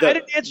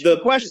didn't answer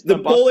the question. the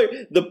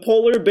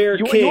polar bear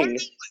king. Want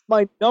to know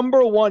my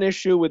number one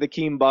issue with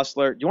Akeem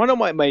Bustler? Do you want to know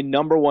what my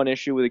number one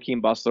issue with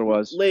Akeem Bustler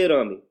was? Lay it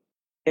on me.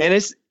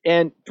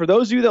 And for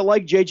those of you that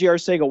like J.J.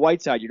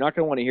 Arcega-Whiteside, you're not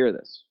going to want to hear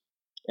this.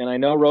 And I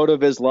know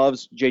RotoViz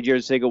loves J.J.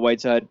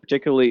 Arcega-Whiteside,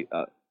 particularly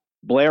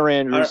Blair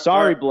Andrews.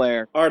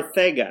 Blair.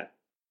 Arcega.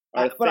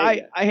 But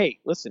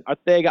listen,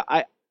 Arcega,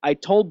 I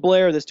told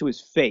Blair this to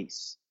his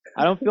face.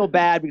 I don't feel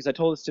bad because I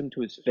told this to him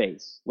to his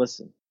face.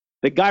 Listen,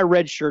 the guy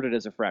redshirted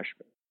as a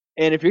freshman.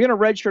 And if you're going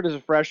to redshirt as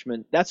a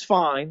freshman, that's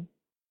fine.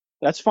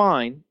 That's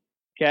fine.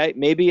 Okay,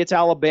 maybe it's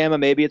Alabama,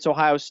 maybe it's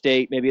Ohio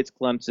State, maybe it's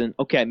Clemson.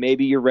 Okay,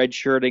 maybe you're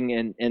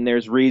redshirting and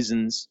there's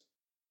reasons.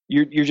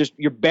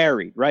 You're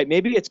buried, right?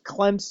 Maybe it's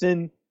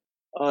Clemson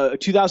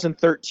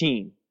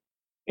 2013,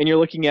 and you're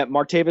looking at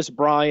Martavis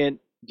Bryant,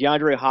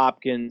 DeAndre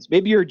Hopkins.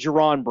 Maybe you're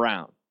Jerron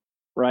Brown,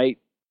 right?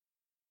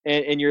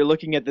 And you're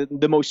looking at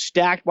the most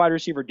stacked wide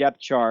receiver depth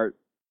chart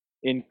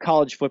in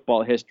college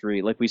football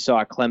history, like we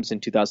saw at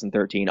Clemson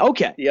 2013.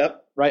 Okay.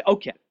 Yep. Right.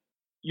 Okay.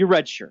 You're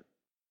redshirt.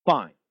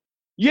 Fine.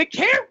 You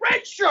can't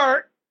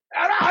redshirt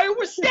at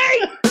Iowa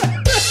State.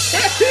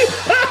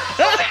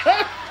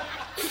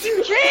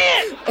 You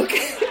can't.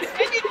 Okay.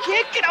 And you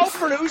can't get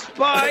outproduced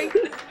by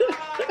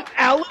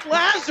Alan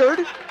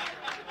Lazard,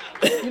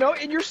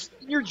 in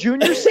your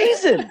junior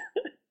season.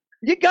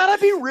 You got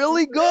to be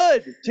really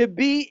good to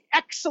be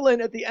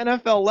excellent at the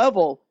NFL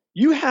level.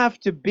 You have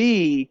to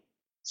be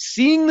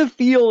seeing the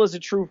field as a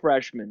true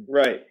freshman.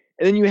 Right.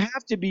 And then you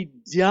have to be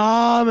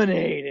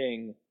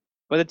dominating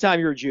by the time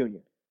you're a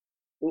junior.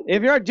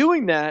 If you're not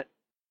doing that,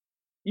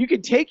 you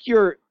can take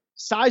your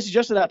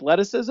size-adjusted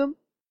athleticism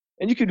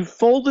and you can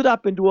fold it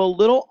up into a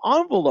little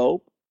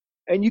envelope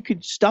and you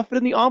can stuff it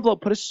in the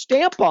envelope, put a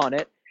stamp on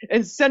it,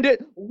 and send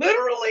it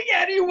literally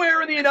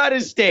anywhere in the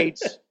United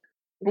States.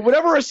 But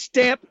whatever a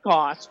stamp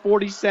costs,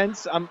 40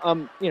 cents, I'm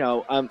an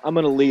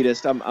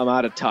elitist. I'm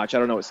out of touch. I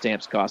don't know what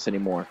stamps cost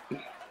anymore.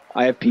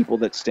 I have people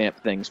that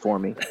stamp things for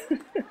me.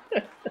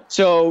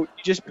 So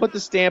you just put the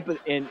stamp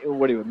in,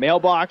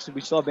 mailbox?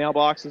 We still have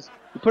mailboxes?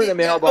 You put it in a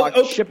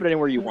mailbox, ship it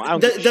anywhere you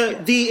want.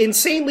 The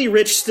insanely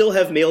rich still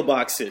have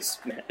mailboxes,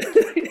 Matt.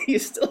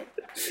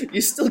 you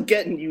still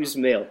getting used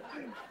mail.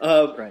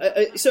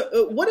 Right.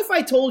 So what if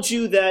I told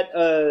you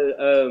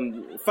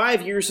that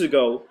 5 years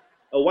ago,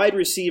 a wide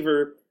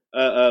receiver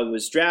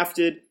was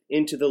drafted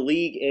into the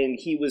league, and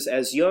he was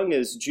as young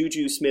as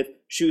Juju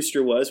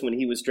Smith-Schuster was when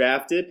he was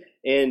drafted,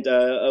 and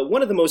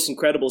one of the most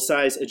incredible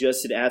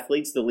size-adjusted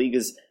athletes the league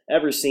has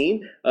ever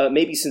seen,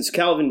 maybe since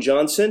Calvin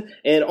Johnson,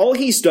 and all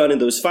he's done in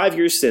those 5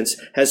 years since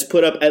has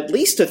put up at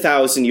least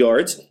 1,000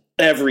 yards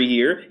every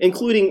year,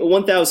 including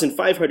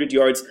 1,500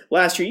 yards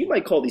last year. You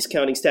might call these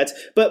counting stats,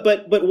 but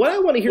what I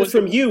want to hear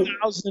from you,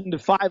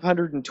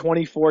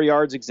 1,524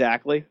 yards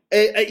exactly.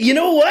 You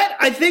know what?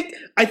 I think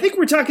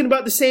we're talking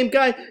about the same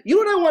guy. You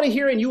know what I want to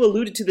hear, and you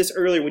alluded to this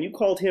earlier when you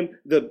called him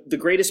the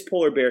greatest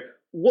polar bear.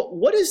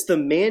 What is the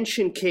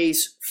Mansion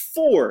case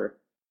for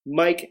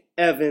Mike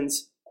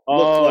Evans?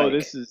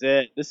 This is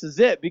it. This is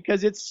it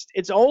because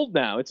it's old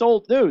now. It's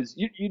old news.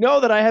 You know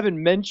that I haven't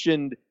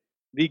mentioned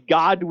the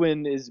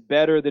Godwin is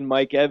better than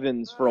Mike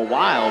Evans for a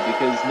while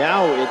because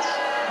now it's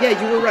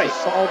you were right. A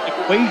solved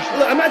equation.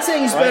 Look, I'm not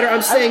saying he's better.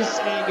 I'm saying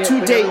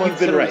to date you've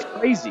been right.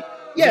 Crazy.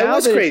 Yeah, now it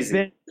was crazy. It's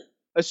been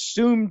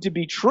assumed to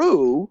be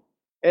true,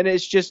 and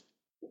it's just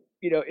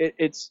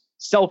it's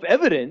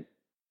self-evident.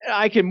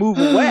 I can move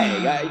away.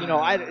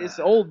 It's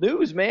old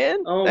news,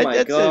 man. Oh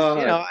my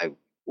god.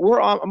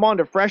 I'm on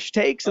to fresh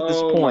takes at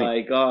this point. Oh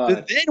my god.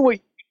 But then what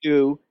you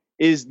do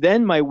is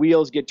then my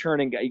wheels get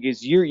turning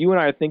because you and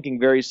I are thinking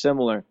very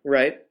similar.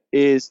 Right.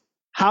 Is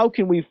how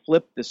can we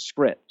flip the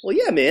script? Well,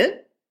 yeah, man.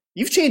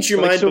 You've changed your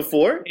mind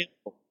before.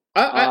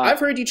 I've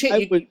heard you change.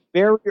 I was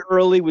very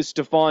early with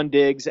Stephon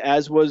Diggs,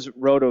 as was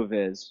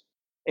RotoViz.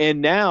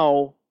 And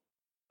now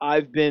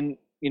I've been,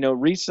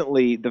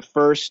 recently the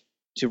first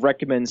to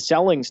recommend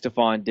selling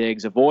Stephon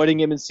Diggs, avoiding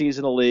him in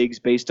seasonal leagues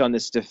based on the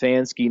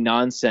Stefanski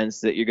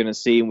nonsense that you're going to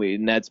see,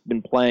 and that's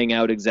been playing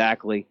out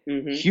exactly.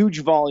 Mm-hmm. Huge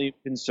volume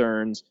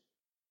concerns.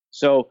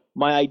 So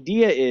my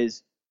idea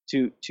is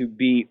to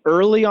be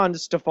early on to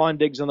Stephon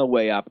Diggs on the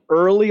way up,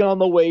 early on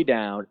the way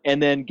down, and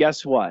then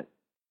guess what?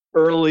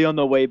 Early on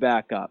the way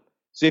back up.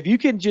 So if you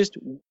can just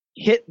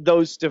hit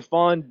those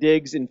Stephon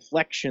Diggs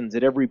inflections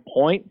at every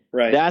point,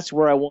 right, that's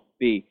where I want to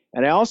be.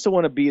 And I also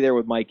want to be there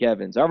with Mike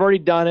Evans. I've already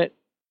done it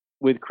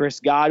with Chris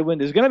Godwin.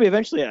 There's going to be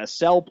eventually a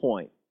sell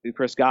point with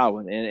Chris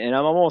Godwin, and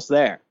I'm almost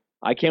there.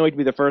 I can't wait to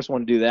be the first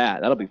one to do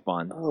that. That'll be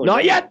fun. Oh,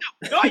 not yet.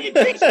 No, you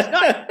jinxed it.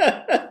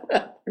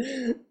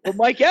 But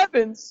Mike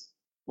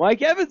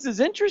Evans is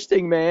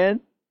interesting, man.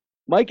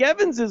 Mike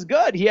Evans is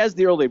good. He has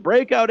the early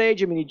breakout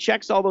age. I mean, he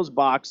checks all those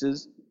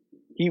boxes.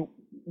 He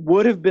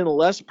would have been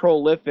less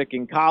prolific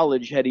in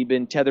college had he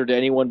been tethered to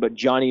anyone but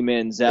Johnny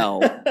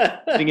Manziel.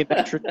 Getting in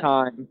extra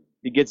time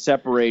to get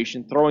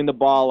separation, throwing the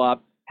ball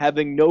up,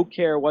 having no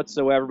care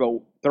whatsoever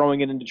about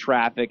throwing it into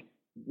traffic.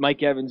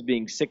 Mike Evans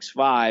being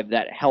 6'5",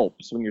 that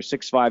helps when you're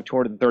 6'5",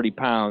 230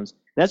 pounds.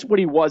 That's what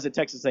he was at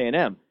Texas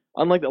A&M.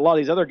 Unlike a lot of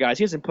these other guys,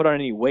 he hasn't put on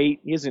any weight.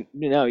 He isn't,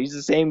 he's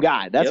the same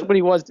guy. That's what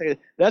he was.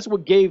 That's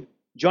what gave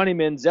Johnny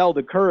Manziel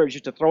the courage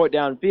just to throw it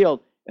downfield.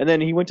 And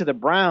then he went to the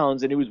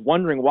Browns, and he was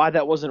wondering why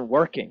that wasn't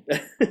working.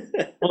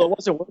 Well, it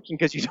wasn't working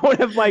because you don't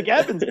have Mike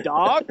Evans,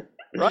 dog,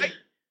 right?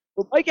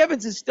 Well, Mike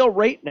Evans is still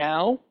right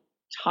now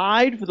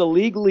tied for the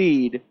league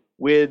lead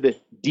with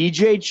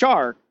DJ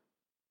Chark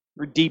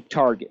for deep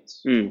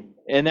targets.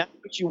 And that's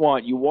what you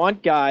want. You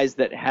want guys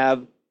that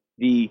have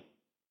the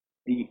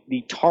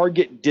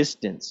target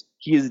distance.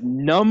 He is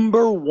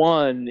number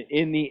 1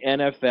 in the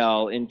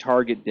NFL in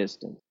target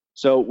distance.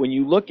 So when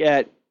you look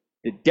at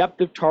the depth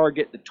of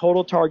target, the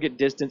total target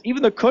distance,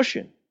 even the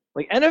cushion,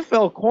 like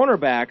NFL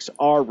cornerbacks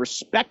are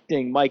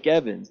respecting Mike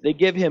Evans. They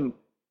give him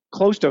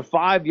close to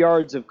 5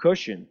 yards of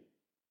cushion.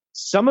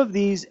 Some of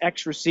these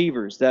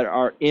ex-receivers that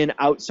are in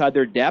outside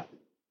their depth,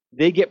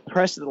 they get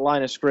pressed at the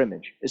line of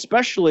scrimmage,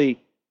 especially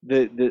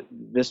the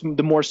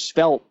more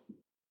svelte,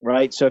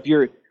 right? So if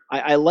you're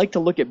I like to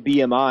look at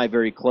BMI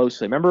very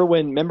closely. Remember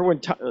when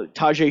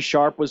Tajay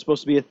Sharp was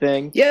supposed to be a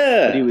thing?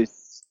 Yeah. But he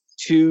was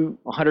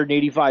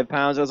 185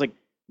 pounds. I was like,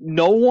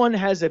 no one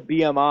has a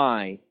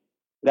BMI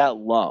that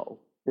low.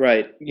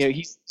 Right.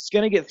 He's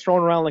going to get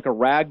thrown around like a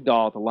rag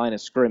doll at the line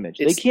of scrimmage.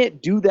 They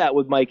can't do that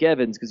with Mike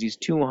Evans because he's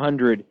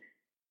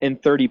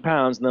 230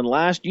 pounds. And then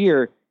last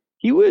year,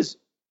 he was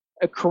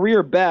a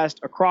career best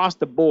across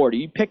the board.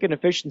 You pick an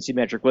efficiency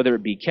metric, whether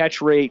it be catch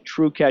rate,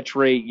 true catch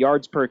rate,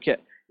 yards per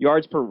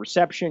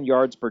reception,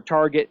 yards per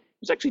target. He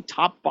was actually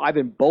top 5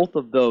 in both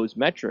of those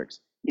metrics.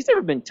 He's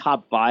never been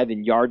top 5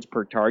 in yards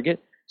per target.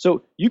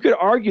 So you could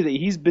argue that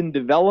he's been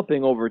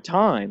developing over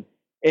time.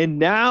 And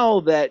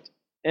now that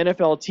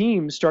NFL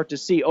teams start to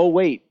see, oh,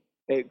 wait,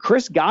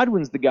 Chris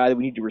Godwin's the guy that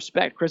we need to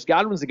respect. Chris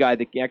Godwin's the guy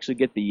that can actually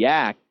get the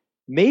yak.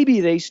 Maybe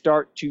they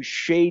start to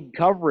shade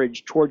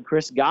coverage toward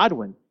Chris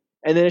Godwin.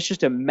 And then it's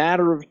just a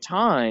matter of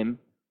time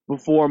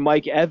before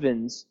Mike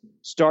Evans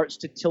starts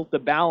to tilt the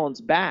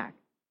balance back.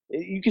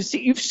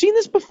 You've seen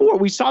this before.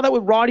 We saw that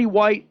with Roddy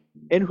White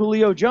and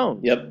Julio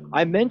Jones. Yep.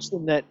 I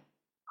mentioned that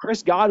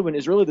Chris Godwin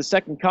is really the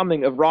second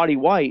coming of Roddy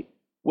White.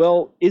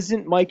 Well,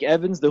 isn't Mike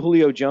Evans the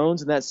Julio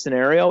Jones in that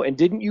scenario? And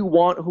didn't you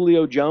want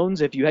Julio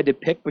Jones if you had to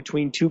pick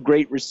between 2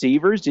 great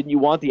receivers? Didn't you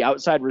want the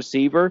outside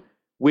receiver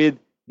with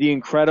the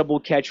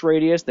incredible catch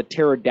radius, the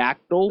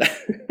pterodactyl,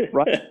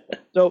 right?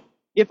 So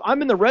if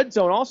I'm in the red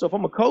zone also, if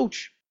I'm a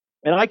coach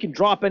and I can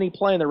drop any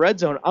play in the red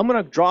zone, I'm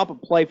going to drop a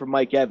play for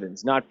Mike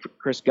Evans, not for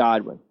Chris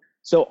Godwin.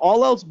 So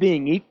all else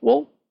being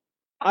equal,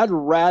 I'd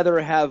rather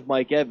have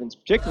Mike Evans,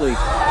 particularly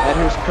at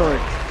his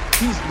current.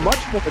 He's much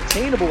more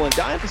attainable in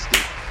Dynasty.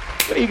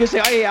 You can say,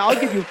 hey, I'll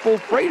give you full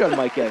freight on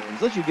Mike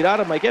Evans. Let you get out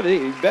of Mike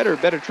Evans. You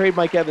better trade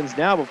Mike Evans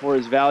now before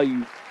his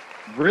value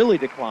really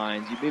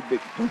declines.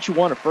 Don't you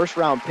want a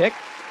first-round pick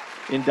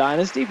in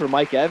Dynasty for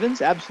Mike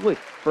Evans? Absolutely.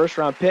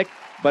 First-round pick,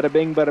 bada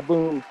bing, bada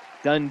boom,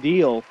 done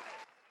deal.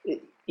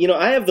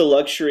 I have the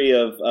luxury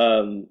of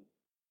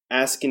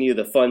asking you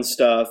the fun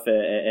stuff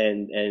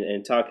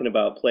and talking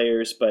about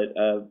players, but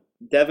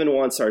Devin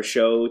wants our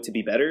show to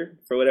be better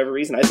for whatever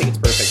reason. I think it's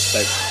perfect.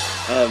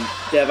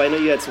 But Dev, I know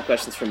you had some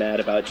questions for Matt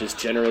about just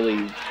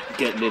generally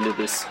getting into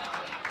this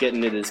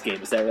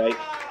game. Is that right?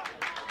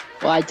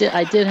 Well, I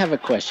did have a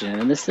question,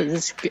 and this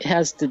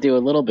has to do a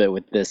little bit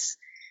with this,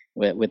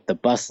 with the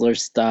Bustler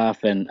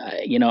stuff, and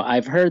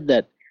I've heard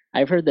that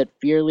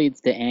fear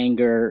leads to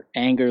anger,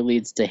 anger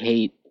leads to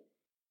hate,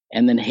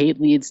 and then hate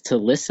leads to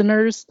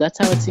listeners. That's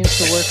how it seems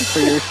to work for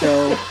your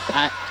show.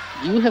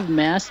 You have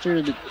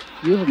mastered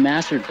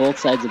both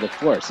sides of the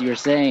force. You were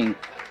saying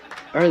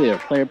earlier,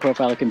 player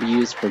profile can be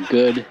used for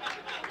good,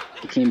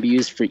 it can be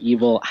used for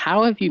evil.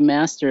 How have you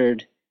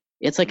mastered?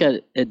 It's like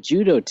a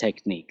judo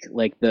technique.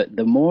 Like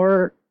the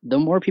more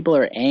people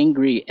are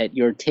angry at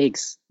your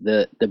takes,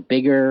 the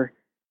bigger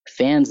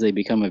fans they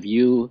become of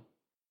you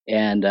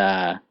and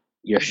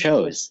your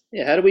shows.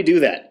 Yeah, how do we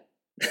do that?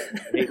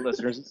 Hey,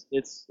 listeners,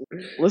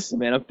 listen,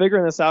 man. I'm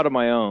figuring this out on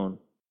my own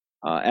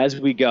as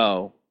we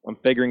go. I'm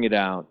figuring it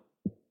out.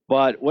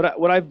 But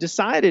what I've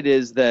decided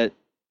is that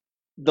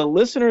the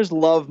listeners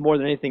love more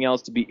than anything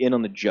else to be in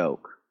on the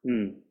joke.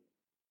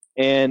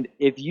 And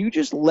if you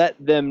just let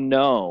them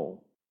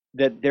know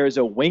that there's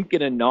a wink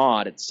and a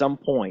nod at some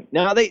point.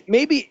 Now,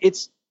 maybe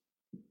it's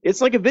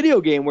like a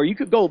video game where you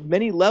could go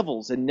many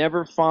levels and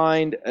never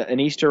find an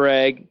Easter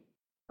egg,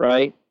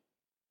 right?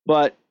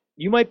 But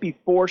you might be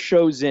 4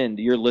 shows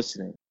into your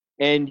listening,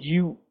 and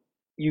you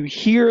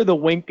hear the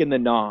wink and the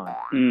nod,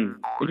 and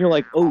you're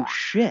like, oh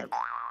shit,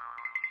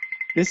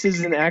 this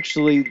isn't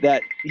actually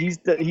that. He's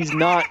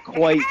not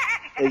quite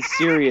as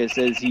serious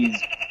as he's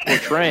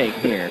portraying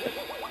here.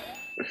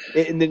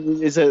 And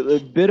there's a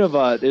bit of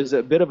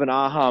an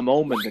aha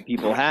moment that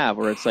people have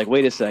where it's like,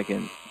 wait a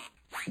second,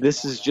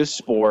 this is just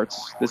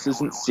sports. This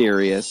isn't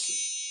serious.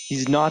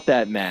 He's not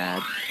that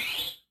mad.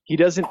 He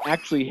doesn't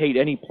actually hate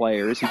any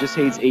players. He just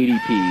hates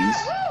ADPs.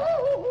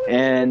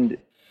 And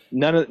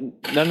none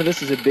of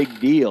this is a big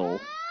deal.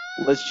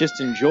 Let's just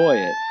enjoy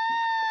it.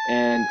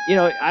 And,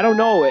 I don't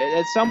know.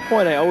 At some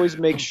point, I always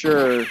make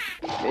sure,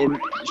 and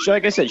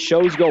like I said,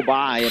 shows go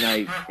by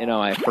and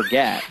I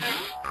forget.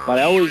 But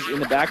I always, in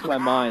the back of my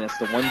mind, that's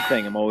the one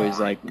thing I'm always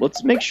like,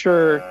 let's make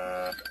sure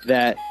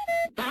that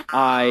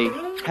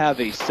I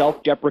have a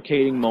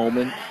self-deprecating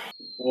moment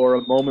or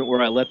a moment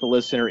where I let the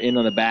listener in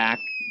on the back,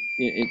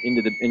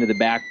 into the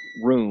back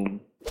room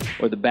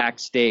or the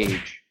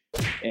backstage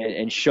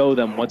and show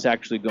them what's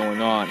actually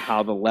going on,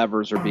 how the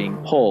levers are being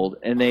pulled.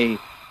 And they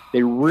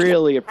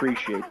really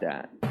appreciate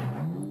that.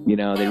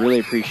 They really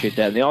appreciate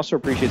that. And they also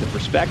appreciate the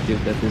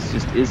perspective that this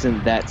just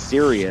isn't that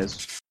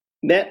serious.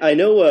 Matt, I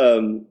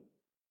know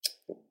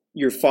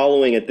you're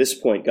following at this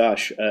point,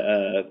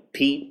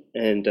 Pete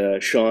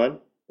and Sean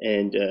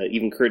and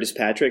even Curtis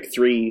Patrick,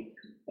 3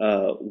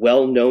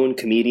 well-known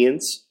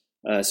comedians.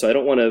 So I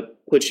don't want to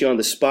put you on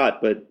the spot,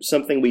 but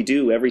something we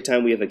do every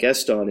time we have a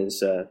guest on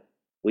is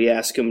we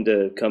ask them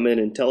to come in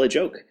and tell a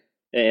joke.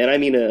 And I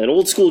mean an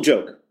old school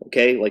joke,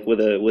 okay? Like with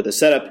a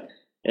setup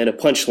and a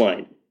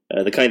punchline,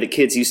 the kind that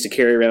kids used to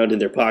carry around in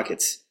their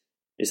pockets.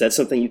 Is that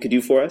something you could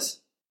do for us?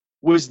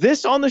 Was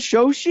this on the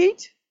show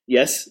sheet?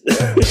 Yes. This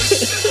was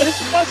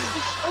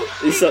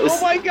the show sheet.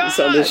 Oh my God! It's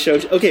on this show.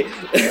 Okay.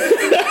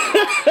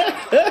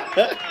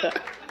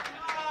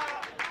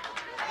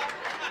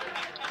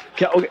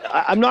 Okay,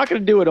 I'm not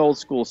going to do an old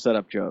school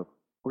setup joke.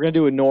 We're going to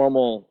do a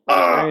normal.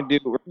 We're going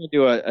to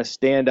do a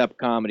stand-up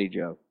comedy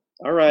joke.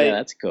 All right. Yeah,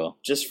 that's cool.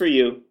 Just for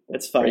you.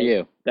 That's fine. For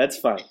you. That's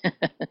fine.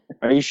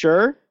 Are you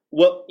sure?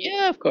 Well,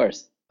 yeah, of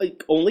course.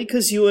 Like, only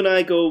because you and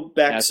I go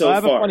back so far. I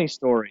have a funny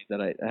story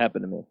that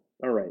happened to me.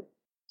 All right.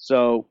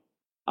 So,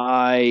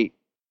 my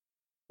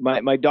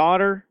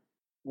daughter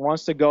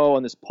wants to go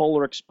on this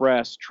Polar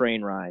Express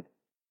train ride.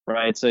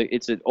 Right.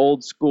 It's an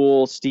old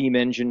school steam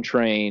engine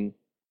train.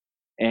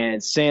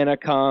 And Santa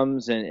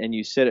comes and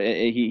you sit.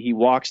 He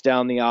walks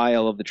down the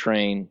aisle of the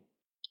train,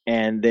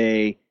 and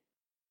they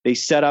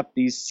set up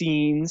these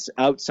scenes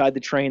outside the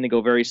train. They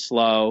go very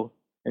slow,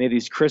 and they have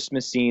these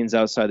Christmas scenes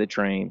outside the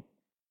train,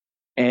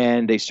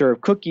 and they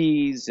serve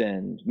cookies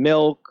and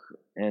milk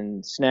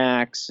and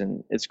snacks,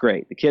 and it's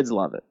great. The kids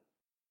love it,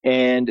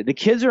 and the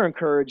kids are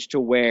encouraged to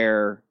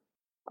wear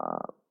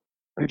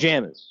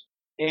pajamas.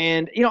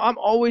 And I'm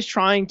always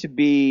trying to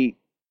be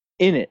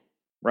in it,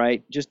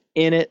 right? Just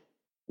in it.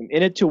 I'm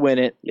in it to win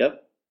it.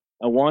 Yep.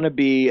 I want to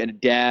be a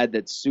dad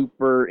that's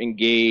super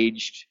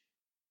engaged,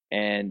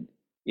 and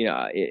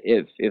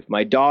if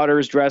my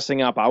daughter's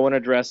dressing up, I want to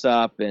dress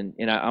up, and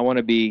I want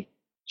to be.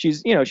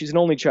 She's an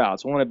only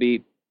child, so I want to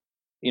be,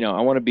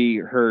 I want to be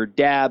her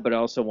dad, but I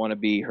also want to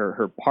be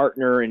her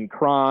partner in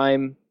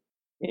crime,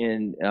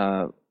 in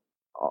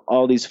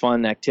all these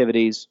fun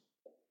activities.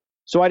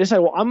 So I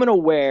decided, well, I'm going to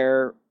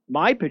wear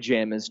my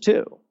pajamas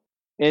too,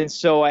 and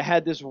so I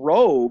had this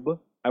robe.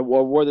 I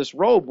wore this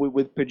robe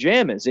with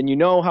pajamas, and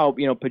how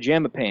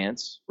pajama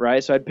pants,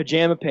 right? So I had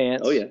pajama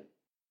pants. Oh yeah.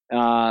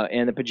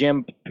 And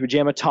the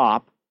pajama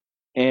top,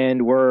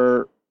 and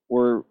we're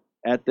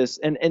at this,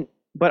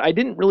 but I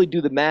didn't really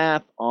do the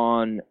math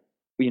on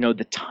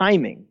the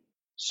timing.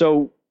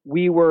 So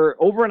we were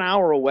over an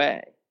hour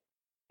away,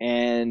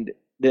 and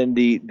then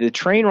the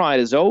train ride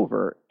is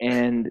over,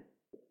 and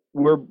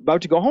we're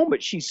about to go home,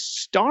 but she's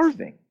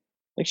starving.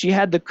 Like, she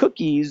had the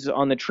cookies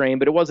on the train,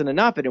 but it wasn't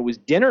enough, and it was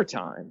dinner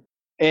time.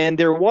 And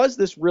there was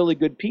this really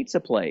good pizza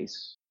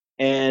place.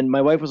 And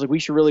my wife was like, we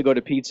should really go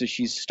to pizza.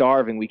 She's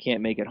starving. We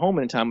can't make it home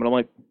in time. And I'm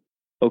like,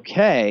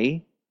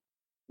 okay.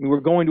 We were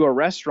going to a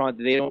restaurant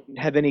that they don't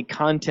have any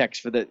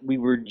context for that. We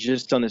were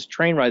just on this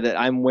train ride that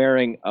I'm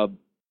wearing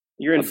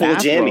You're in full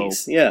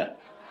jammies. Yeah.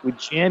 With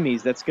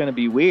jammies. That's going to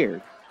be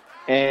weird.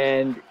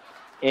 And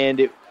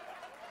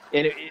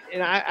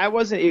I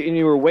wasn't, and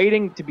you were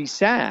waiting to be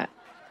sat.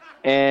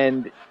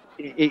 And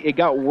it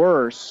got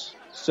worse.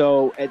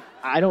 So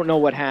I don't know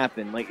what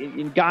happened. Like,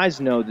 and guys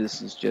know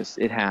this is just,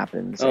 it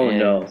happens. Oh,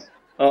 no.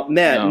 Oh,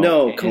 Matt,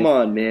 no. Come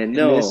on, man.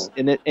 No.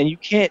 And you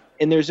can't,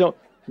 and there's no,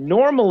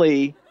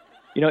 normally,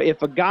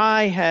 if a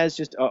guy has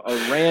just a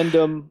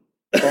random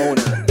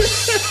boner,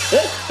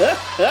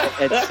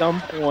 at some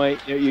point,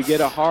 you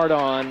get a hard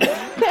on, you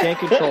can't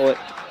control it.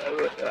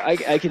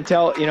 I can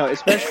tell,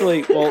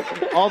 especially, well,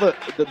 all the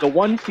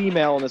one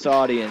female in this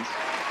audience,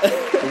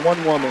 the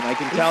one woman, I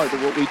can tell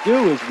that what we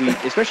do is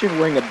especially if we're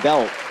wearing a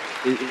belt,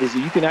 is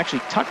you can actually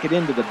tuck it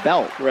into the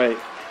belt, right?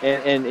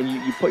 And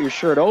you put your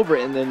shirt over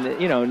it, and then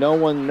no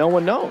one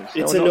knows.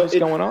 It's what's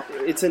going on.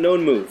 It's a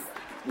known move.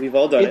 We've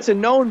all done it. It's a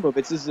known move.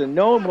 It's a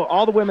known move.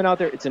 All the women out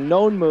there, it's a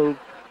known move.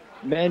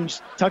 Men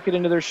just tuck it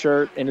into their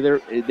shirt,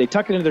 they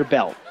tuck it into their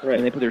belt, right?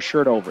 And they put their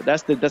shirt over.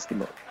 That's the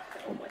move.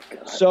 Oh my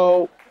God.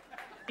 So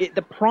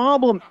the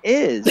problem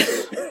is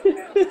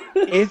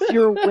if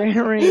you're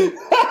wearing.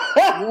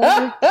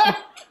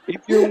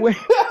 If you're in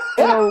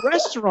a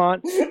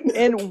restaurant,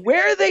 and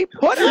where they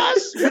put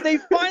us, where they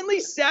finally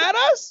sat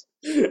us,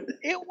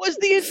 it was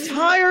the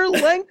entire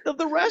length of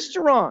the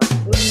restaurant.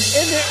 And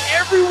then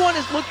everyone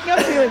is looking up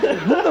to you like,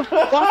 who the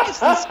fuck is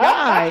this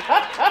guy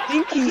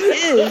think he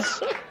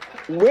is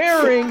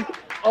wearing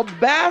a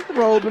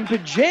bathrobe and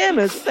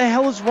pajamas? What the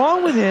hell is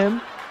wrong with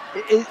him?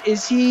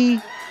 Is he?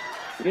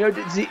 You know,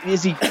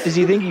 does he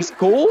think he's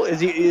cool? Is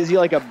he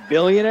like a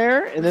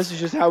billionaire, and this is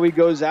just how he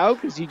goes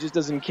out because he just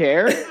doesn't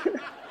care?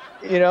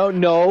 You know,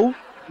 no.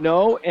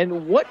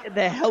 And what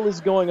the hell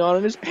is going on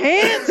in his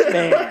pants,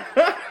 man?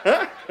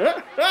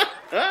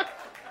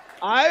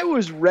 I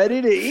was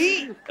ready to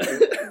eat.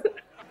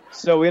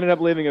 So we ended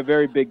up leaving a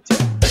very big tip.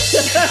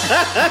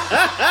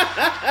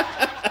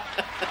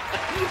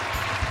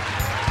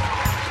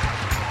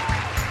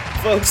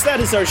 Folks, that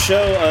is our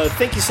show.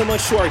 Thank you so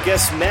much to our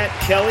guest, Matt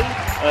Kelly.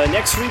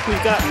 Next week,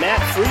 we've got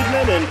Matt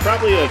Friedman and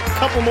probably a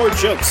couple more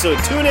jokes. So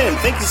tune in.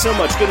 Thank you so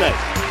much. Good night.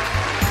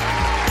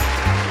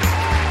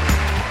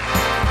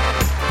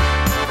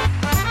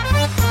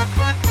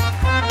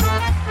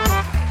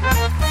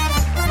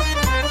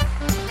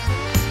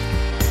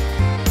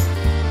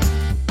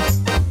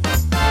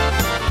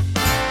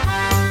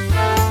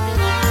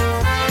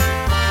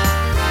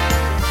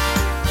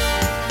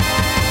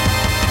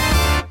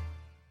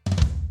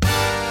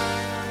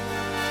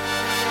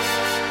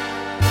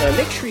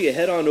 Make sure you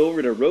head on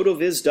over to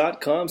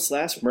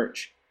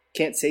rotoviz.com/merch.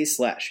 Can't say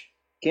slash.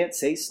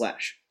 Slash.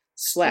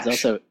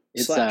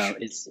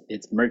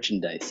 It's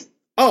merchandise.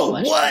 Oh,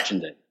 Slash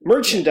what?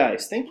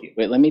 Merchandise. Thank you.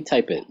 Wait, let me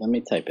type it.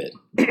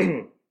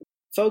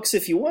 Folks,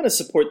 if you want to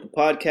support the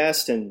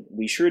podcast, and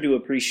we sure do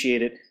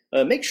appreciate it,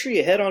 make sure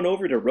you head on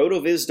over to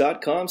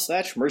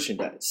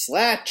rotoviz.com/merchandise.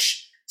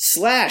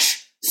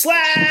 Slash.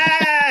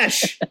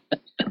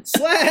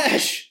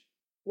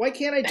 Why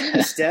can't I do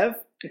this, Dev?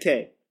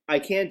 Okay. I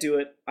can't do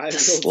it. I will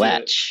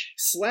Slatch.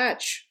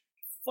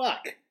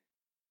 Fuck.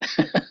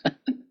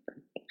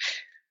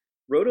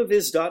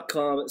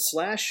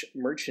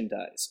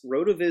 rotoviz.com/merchandise.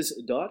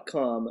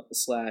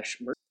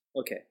 rotoviz.com/merchandise.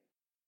 Okay.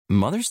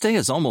 Mother's Day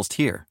is almost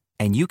here,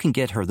 and you can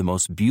get her the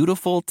most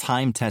beautiful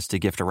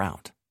time-tested gift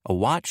around. A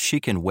watch she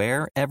can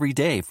wear every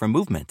day from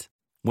Movement.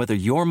 Whether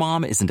your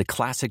mom is into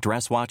classic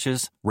dress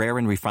watches, rare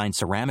and refined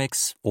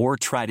ceramics, or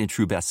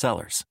tried-and-true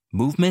bestsellers,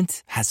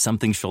 Movement has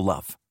something she'll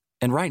love.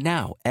 And right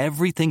now,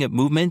 everything at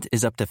Movement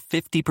is up to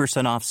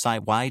 50% off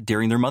site-wide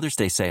during their Mother's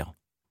Day sale.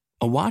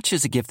 A watch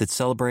is a gift that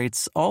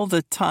celebrates all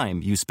the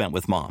time you spent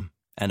with mom.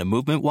 And a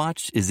Movement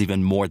watch is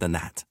even more than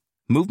that.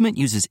 Movement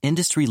uses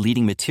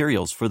industry-leading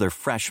materials for their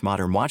fresh,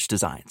 modern watch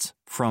designs.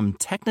 From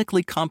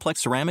technically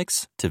complex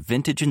ceramics to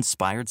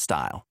vintage-inspired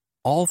style.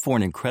 All for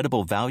an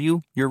incredible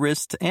value your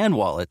wrist and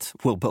wallet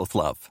will both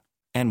love.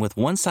 And with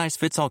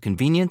one-size-fits-all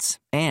convenience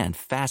and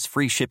fast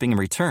free shipping and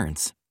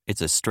returns,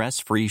 it's a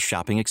stress-free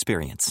shopping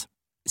experience.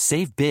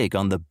 Save big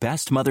on the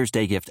best Mother's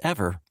Day gift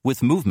ever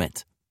with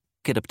Movement.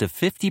 Get up to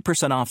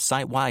 50% off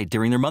site-wide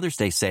during their Mother's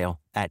Day sale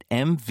at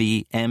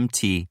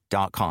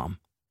MVMT.com.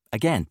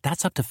 Again,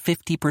 that's up to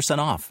 50%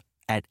 off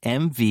at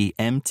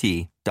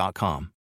MVMT.com.